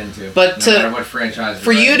gotta get into. But no matter what franchise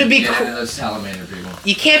for you to be get into those Salamander people.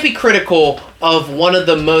 you can't be critical of one of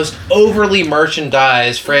the most overly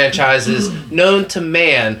merchandised franchises known to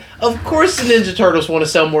man. Of course the Ninja Turtles want to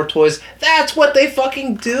sell more toys. That's what they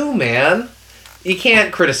fucking do, man. You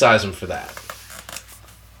can't criticize them for that.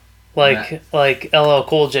 Like LL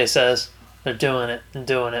Cool J says, they're doing it and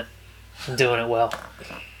doing it and doing it well.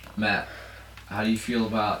 Matt, how do you feel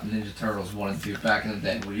about Ninja Turtles 1 and 2 back in the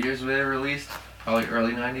day? What years were they released? Probably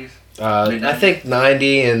early 90s? I think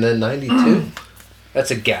 90 and then 92. That's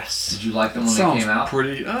a guess. Did you like them when Sounds they came out?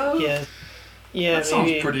 pretty. Yeah, That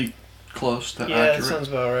sounds pretty close to Yeah, accurate. that sounds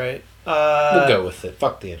about right. We'll go with it.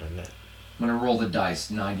 Fuck the internet. I'm gonna roll the dice.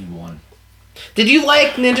 91. Did you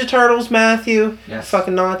like Ninja Turtles, Matthew? Yes.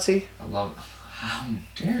 Fucking Nazi. I love it. How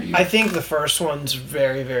dare you? I think the first one's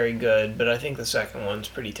very, very good, but I think the second one's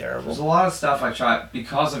pretty There's a terrible. lot of stuff I try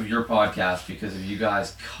because of your podcast, because of you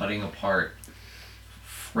guys cutting apart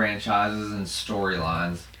franchises and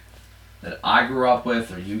storylines that I grew up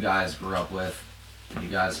with or you guys grew up with. You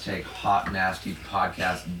guys take hot, nasty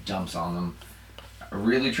podcast dumps on them. I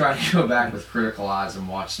really try to go back with critical eyes and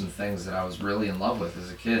watch some things that I was really in love with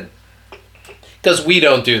as a kid. Because we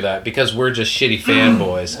don't do that. Because we're just shitty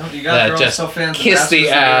fanboys No, you guys that are just also fans of kiss the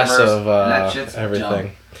Masters ass Universe, of and that shit's everything.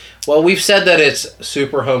 dumb. Well, we've said that it's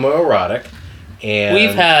super homoerotic, and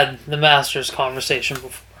We've had the Masters conversation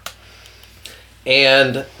before.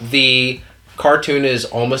 and the cartoon is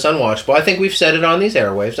almost unwatchable. I think we've said it on these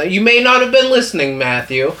airwaves. Now, you may not have been listening,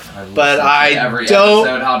 Matthew, listened but to I every episode.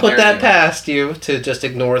 How don't put dare that you. past you to just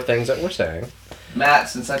ignore things that we're saying. Matt,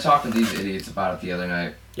 since I talked to these idiots about it the other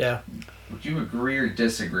night, Yeah. would you agree or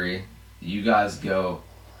disagree that you guys go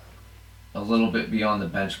a little bit beyond the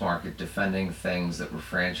benchmark at defending things that were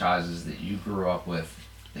franchises that you grew up with,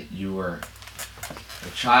 that you were a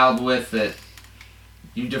child with, that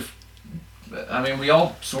you I mean, we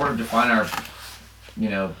all sort of define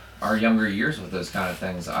our younger years with those kind of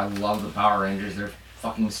things. I love the Power Rangers. They're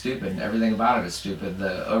fucking stupid, and everything about it is stupid.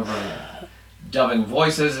 The over-dubbing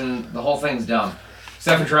voices and the whole thing's dumb.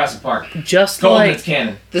 Except for Jurassic Park. Just Golden, it's like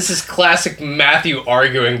canon. This is classic Matthew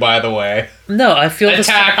arguing, by the way. no, I feel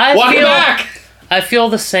Attack! I Walk it feel, back! I feel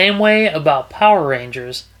the same way about Power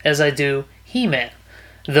Rangers as I do He-Man.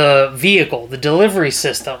 The vehicle, the delivery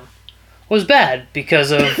system, was bad because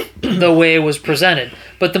of the way it was presented.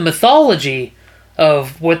 But the mythology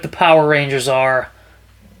of what the Power Rangers are,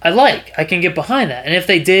 I can get behind that. And if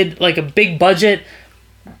they did like a big budget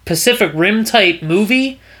Pacific Rim type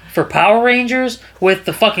movie for Power Rangers with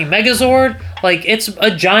the fucking Megazord, like it's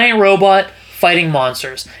a giant robot fighting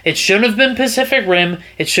monsters. It shouldn't have been Pacific Rim.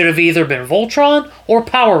 It should have either been Voltron or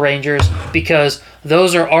Power Rangers because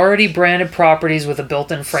those are already branded properties with a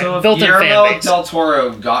built-in So if built-in fan Guillermo base. del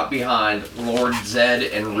Toro got behind Lord Zed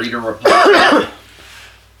and Rita Repulsa,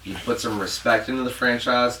 you put some respect into the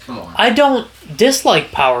franchise. Come on. I don't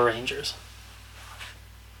dislike Power Rangers.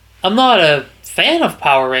 I'm not a fan of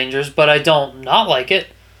Power Rangers, but I don't not like it.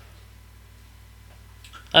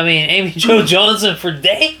 I mean, Amy Jo Johnson for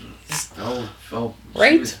days. Oh,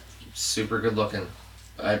 Right? She was super good looking.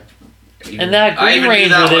 And that Green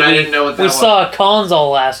Ranger I that didn't know what that we was. saw at Cons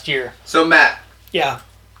all last year. So Matt, Yeah.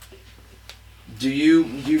 do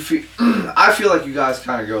you feel? I feel like you guys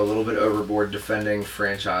kind of go a little bit overboard defending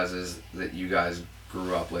franchises that you guys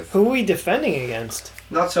grew up with. Who are we defending against?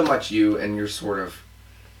 Not so much you, and you're sort of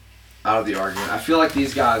out of the argument. I feel like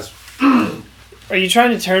these guys. Are you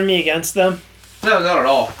trying to turn me against them? No, not at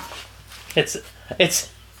all. It's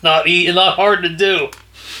not not hard to do.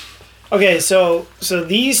 Okay, so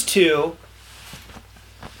these two,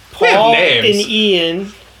 We have Paul names. and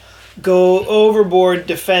Ian, go overboard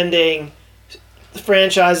defending the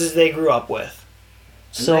franchises they grew up with.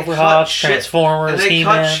 And they cut Silverhawks, shit- Transformers, And they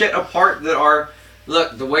He-Man. cut shit apart that are.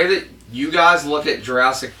 Look, the way that you guys look at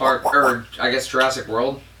Jurassic Park, or I guess Jurassic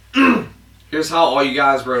World, here's how all you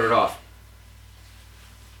guys wrote it off.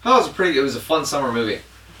 Oh, it was a fun summer movie.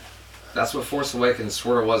 That's what Force Awakens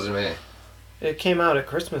sort of was to me. It came out at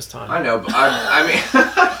Christmas time. I know, but I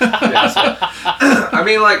mean, yes, but- I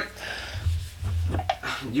mean, like,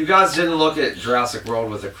 you guys didn't look at Jurassic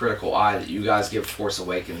World with a critical eye that you guys give Force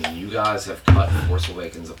Awakens, and you guys have cut Force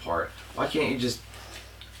Awakens apart. Why can't you just?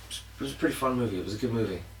 It was a pretty fun movie. It was a good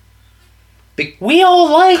movie. We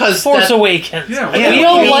all like 'Cause Force that- Awakens. Yeah, we yeah,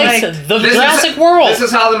 all we like like- the This Jurassic is, World. This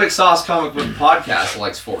is how the McSauce Comic Book Podcast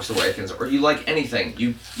likes Force Awakens, or you like anything.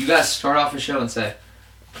 You guys start off a show and say,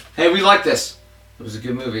 "Hey, we like this. It was a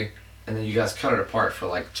good movie," and then you guys cut it apart for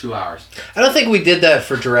like 2 hours. I don't think we did that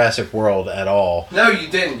for Jurassic World at all. No, you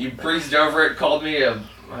didn't. You breezed over it. Called me a.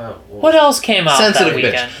 What else came out Sensitive that bitch.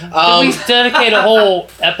 weekend? Did we dedicate a whole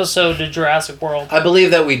episode to Jurassic World? I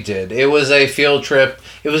believe that we did. It was a field trip.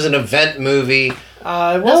 It was an event movie.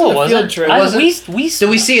 It wasn't No, it a wasn't. field trip. Did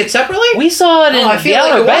we see it separately? We saw it in I feel the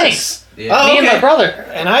like Outer it Banks. was. Yeah. Oh, Me and my okay. brother.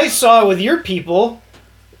 And I saw it with your people.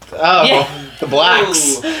 Oh, Yeah. the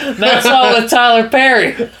blacks. Ooh. Matt saw it with Tyler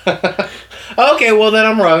Perry. Okay, well then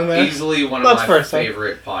I'm wrong then. Easily one That's of my first, huh?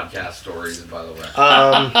 favorite podcast stories, by the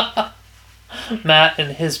way. Matt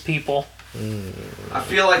and his people. I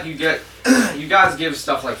feel like you guys give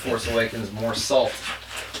stuff like Force Awakens more salt.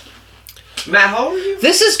 Matt, how old are you?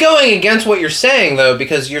 This is going against what you're saying though,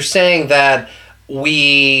 because you're saying that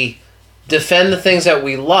we defend the things that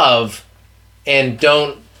we love and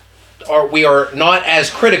we are not as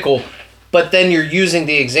critical, but then you're using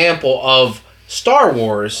the example of Star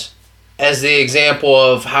Wars as the example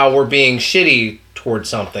of how we're being shitty towards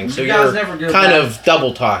something. So You guys you're never go kind back- of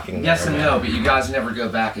double talking. Yes there, and man. no, but you guys never go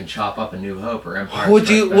back and chop up A New Hope or Empire Would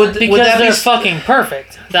Strikes you- Back. would- Because that be they're s- fucking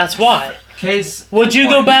perfect. That's why. Case Would you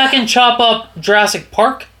go point. back and chop up Jurassic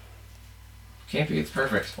Park? Can't be. It's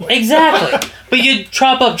perfect. Exactly. But you'd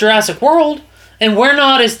chop up Jurassic World, and we're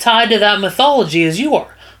not as tied to that mythology as you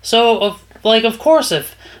are. So, of course,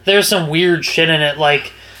 if there's some weird shit in it,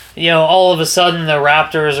 like, all of a sudden the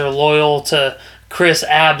Raptors are loyal to Chris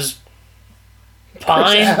Abs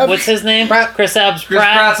Pine. Abs? What's his name? Pratt. Chris Abs Chris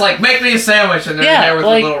Pratt. Pratt's like, make me a sandwich, and they're Yeah, there with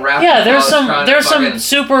like, a little wrap. there's some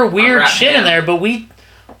super weird unwrap shit in ham. there, but we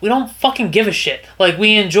don't fucking give a shit. Like,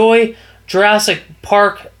 we enjoy Jurassic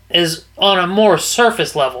Park is on a more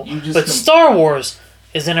surface level, You just but Star Wars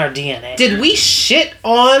is in our DNA. Did we shit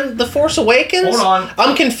on The Force Awakens? Hold on.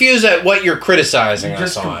 I'm confused at what you're criticizing You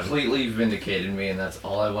us just on. completely vindicated me, and that's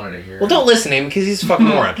all I wanted to hear. Well, don't listen to him because he's a fucking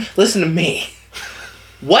moron. Listen to me.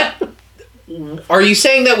 What? Are you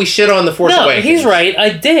saying that we shit on The Force No, Awakens? he's right. I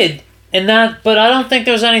did, but I don't think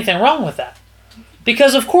there's anything wrong with that.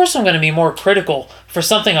 Because of course I'm going to be more critical for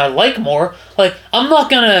something I like more. Like, I'm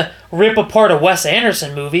not going to rip apart a Wes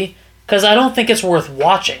Anderson movie because I don't think it's worth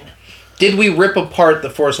watching. Did we rip apart The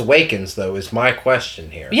Force Awakens, though, is my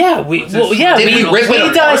question here. Yeah, we didn't rip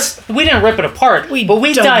it apart, but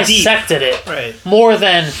we dug deep. dissected it Right. more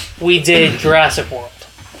than we did Jurassic World.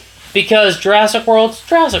 Because Jurassic World's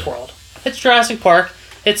Jurassic World. It's Jurassic Park.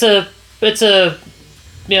 It's a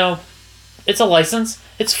license.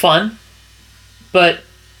 It's fun. But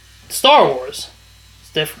Star Wars is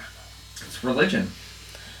different. It's religion.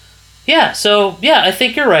 Yeah, so, I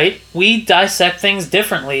think you're right. We dissect things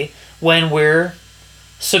differently when we're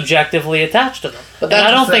subjectively attached to them. But And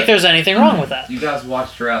I don't that's think it. there's anything wrong with that. You guys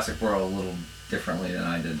watched Jurassic World a little differently than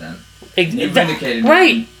I did then. You vindicated me.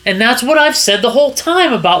 Right. And that's what I've said the whole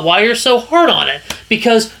time about why you're so hard on it.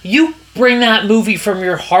 Because you bring that movie from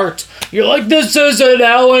your heart. You're like, this isn't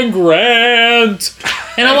Alan Grant.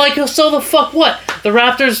 And I'm like, so the fuck what? The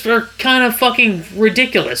Raptors are kind of fucking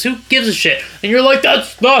ridiculous. Who gives a shit? And you're like,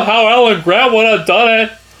 that's not how Alan Grant would have done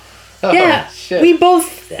it. Oh, Yeah, shit. we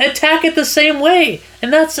both attack it the same way.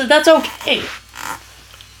 And that's okay.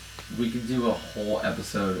 We could do a whole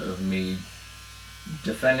episode of me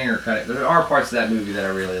defending or cutting. There are parts of that movie that I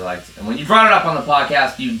really liked. And when you brought it up on the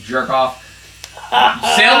podcast, you jerk off. You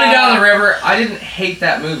sailed me down the river. I didn't hate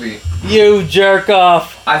that movie. You jerk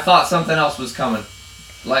off. I thought something else was coming.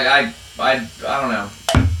 Like, I don't know.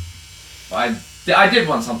 I did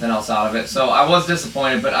want something else out of it, so I was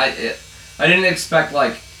disappointed, but I didn't expect,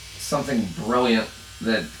 like, something brilliant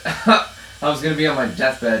that I was going to be on my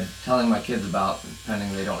deathbed telling my kids about,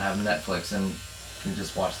 pending they don't have Netflix and can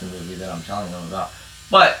just watch the movie that I'm telling them about.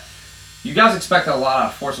 But you guys expect a lot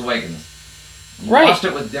of Force Awakens. You Right. watched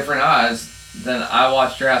it with different eyes than I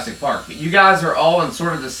watched Jurassic Park. But you guys are all in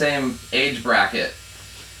sort of the same age bracket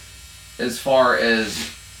as far as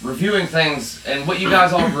reviewing things and what you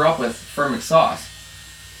guys all grew up with for McSauce.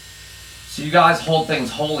 So you guys hold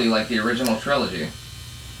things holy like the original trilogy.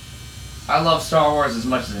 I love Star Wars as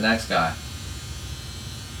much as the next guy.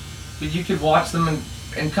 But you could watch them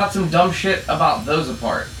and cut some dumb shit about those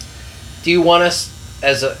apart. Do you want us,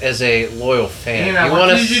 as a loyal fan, You know, you I want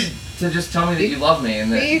want us... you to just tell me that you love me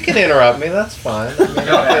and that... You can interrupt me, that's fine. Go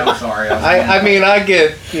ahead, I'm sorry. I mean, I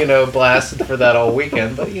get, blasted for that all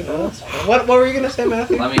weekend, but, that's fine. What were you going to say,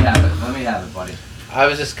 Matthew? Let me have it. Let me have it, buddy. I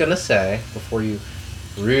was just going to say, before you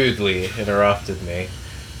rudely interrupted me,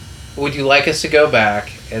 would you like us to go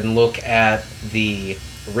back and look at the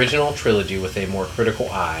original trilogy with a more critical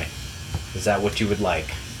eye? Is that what you would like?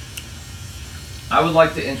 I would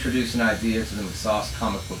like to introduce an idea to the McSauce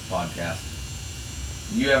Comic Book Podcast.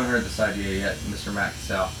 You haven't heard this idea yet, Mr. Matt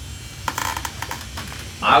Cassell.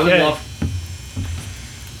 I would Okay. love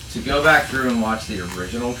to go back through and watch the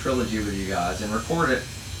original trilogy with you guys and record it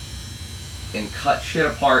and cut shit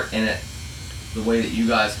apart in it the way that you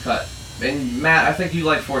guys cut. And Matt, I think you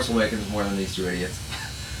like Force Awakens more than these two idiots.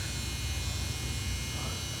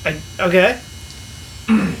 Okay.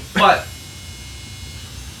 But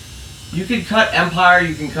you can cut Empire,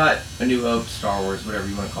 you can cut A New Hope, Star Wars, whatever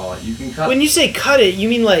you want to call it. You can cut. When you say cut it, you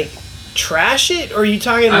mean like trash it, or are you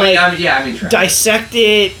talking I like mean trash. dissect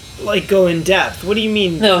it, like go in depth? What do you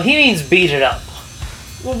mean? No, he means beat it up.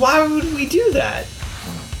 Well, why would we do that?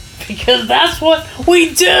 Because that's what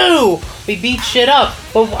we do! We beat shit up.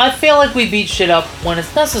 But I feel like we beat shit up when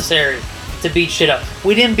it's necessary to beat shit up.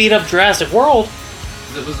 We didn't beat up Jurassic World.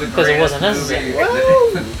 It was the 'Cause it wasn't greatest necessary. movie.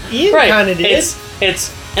 Well, Ian Right. kind of did.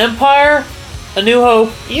 It's Empire, A New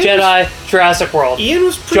Hope, Ian Jedi, Jurassic World. Ian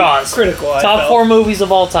was pretty Jaws. critical. I Top felt. 4 movies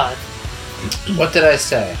of all time. What did I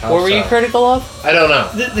say? How What were you so? critical of? I don't know.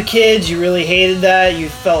 The kids, you really hated that. You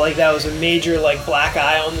felt like that was a major like black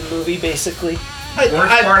eye on the movie, basically. Worst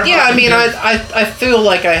part Yeah, about I mean, the I feel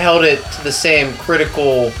like I held it to the same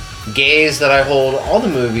critical gaze that I hold all the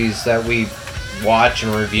movies that we watch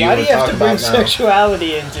and review Why do and you have talk to bring about now.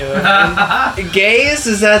 sexuality into it? man? Gaze?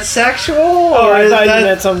 Is that sexual? Oh, or I is thought that, you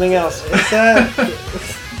meant something else. is that...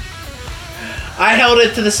 I held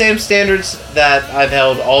it to the same standards that I've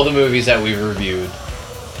held all the movies that we've reviewed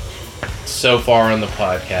so far on the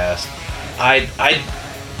podcast.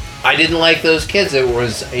 I didn't like those kids. It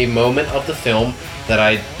was a moment of the film that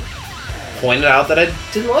I pointed out that I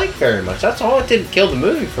didn't like very much. That's all. It didn't kill the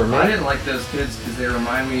movie for me. I didn't like those kids because they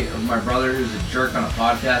remind me of my brother, who's a jerk on a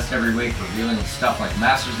podcast every week, reviewing stuff like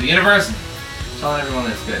Masters of the Universe, and telling everyone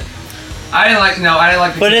that it's good. I didn't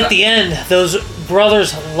like the But kids at the end, those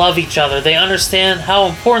brothers love each other. They understand how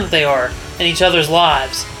important they are in each other's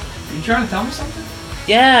lives. Are you trying to tell me something?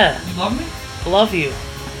 Yeah, You love me? I love you.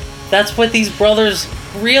 That's what these brothers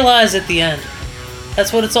realize at the end.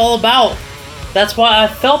 That's what it's all about. That's why I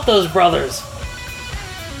felt those brothers.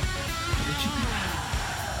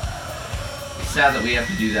 It's sad that we have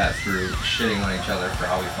to do that through shitting on each other for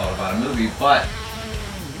how we felt about a movie, but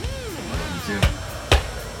I love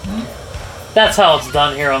you too. That's how it's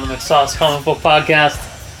done here on the McSauce Comic Book Podcast.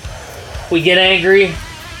 We get angry,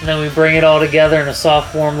 and then we bring it all together in a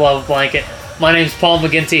soft, warm love blanket. My name's Paul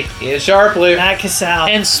McGinty, Ian Sharpley. Matt Casal.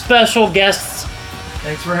 and special guests.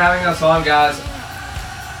 Thanks for having us on, guys.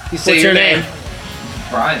 You say What's your name?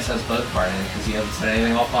 Brian says both of our names because he hasn't said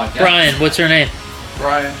anything about podcast. Brian, what's your name?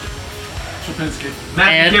 Brian Chapinski. Matthew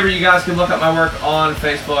And- Kibbert, you guys can look up my work on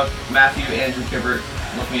Facebook. Matthew Andrew Kibbert,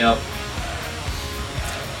 look me up.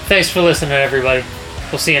 Thanks for listening, everybody.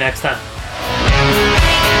 We'll see you next time.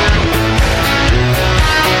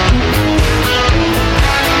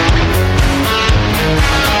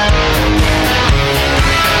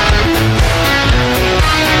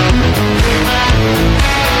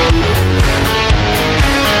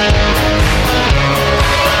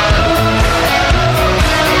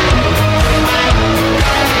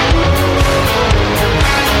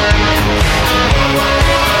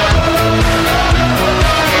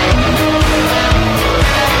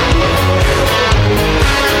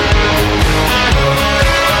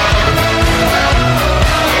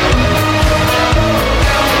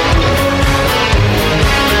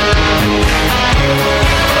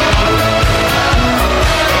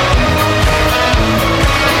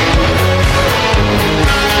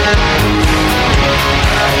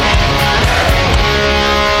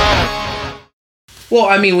 Well,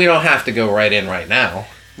 I mean, we don't have to go right in right now.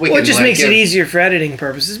 Well, it just like, makes it give- easier for editing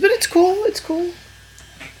purposes, but it's cool. It's cool.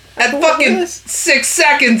 At Cool, fucking yes. 6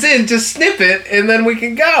 seconds in, just snip it, and then we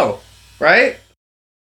can go. Right?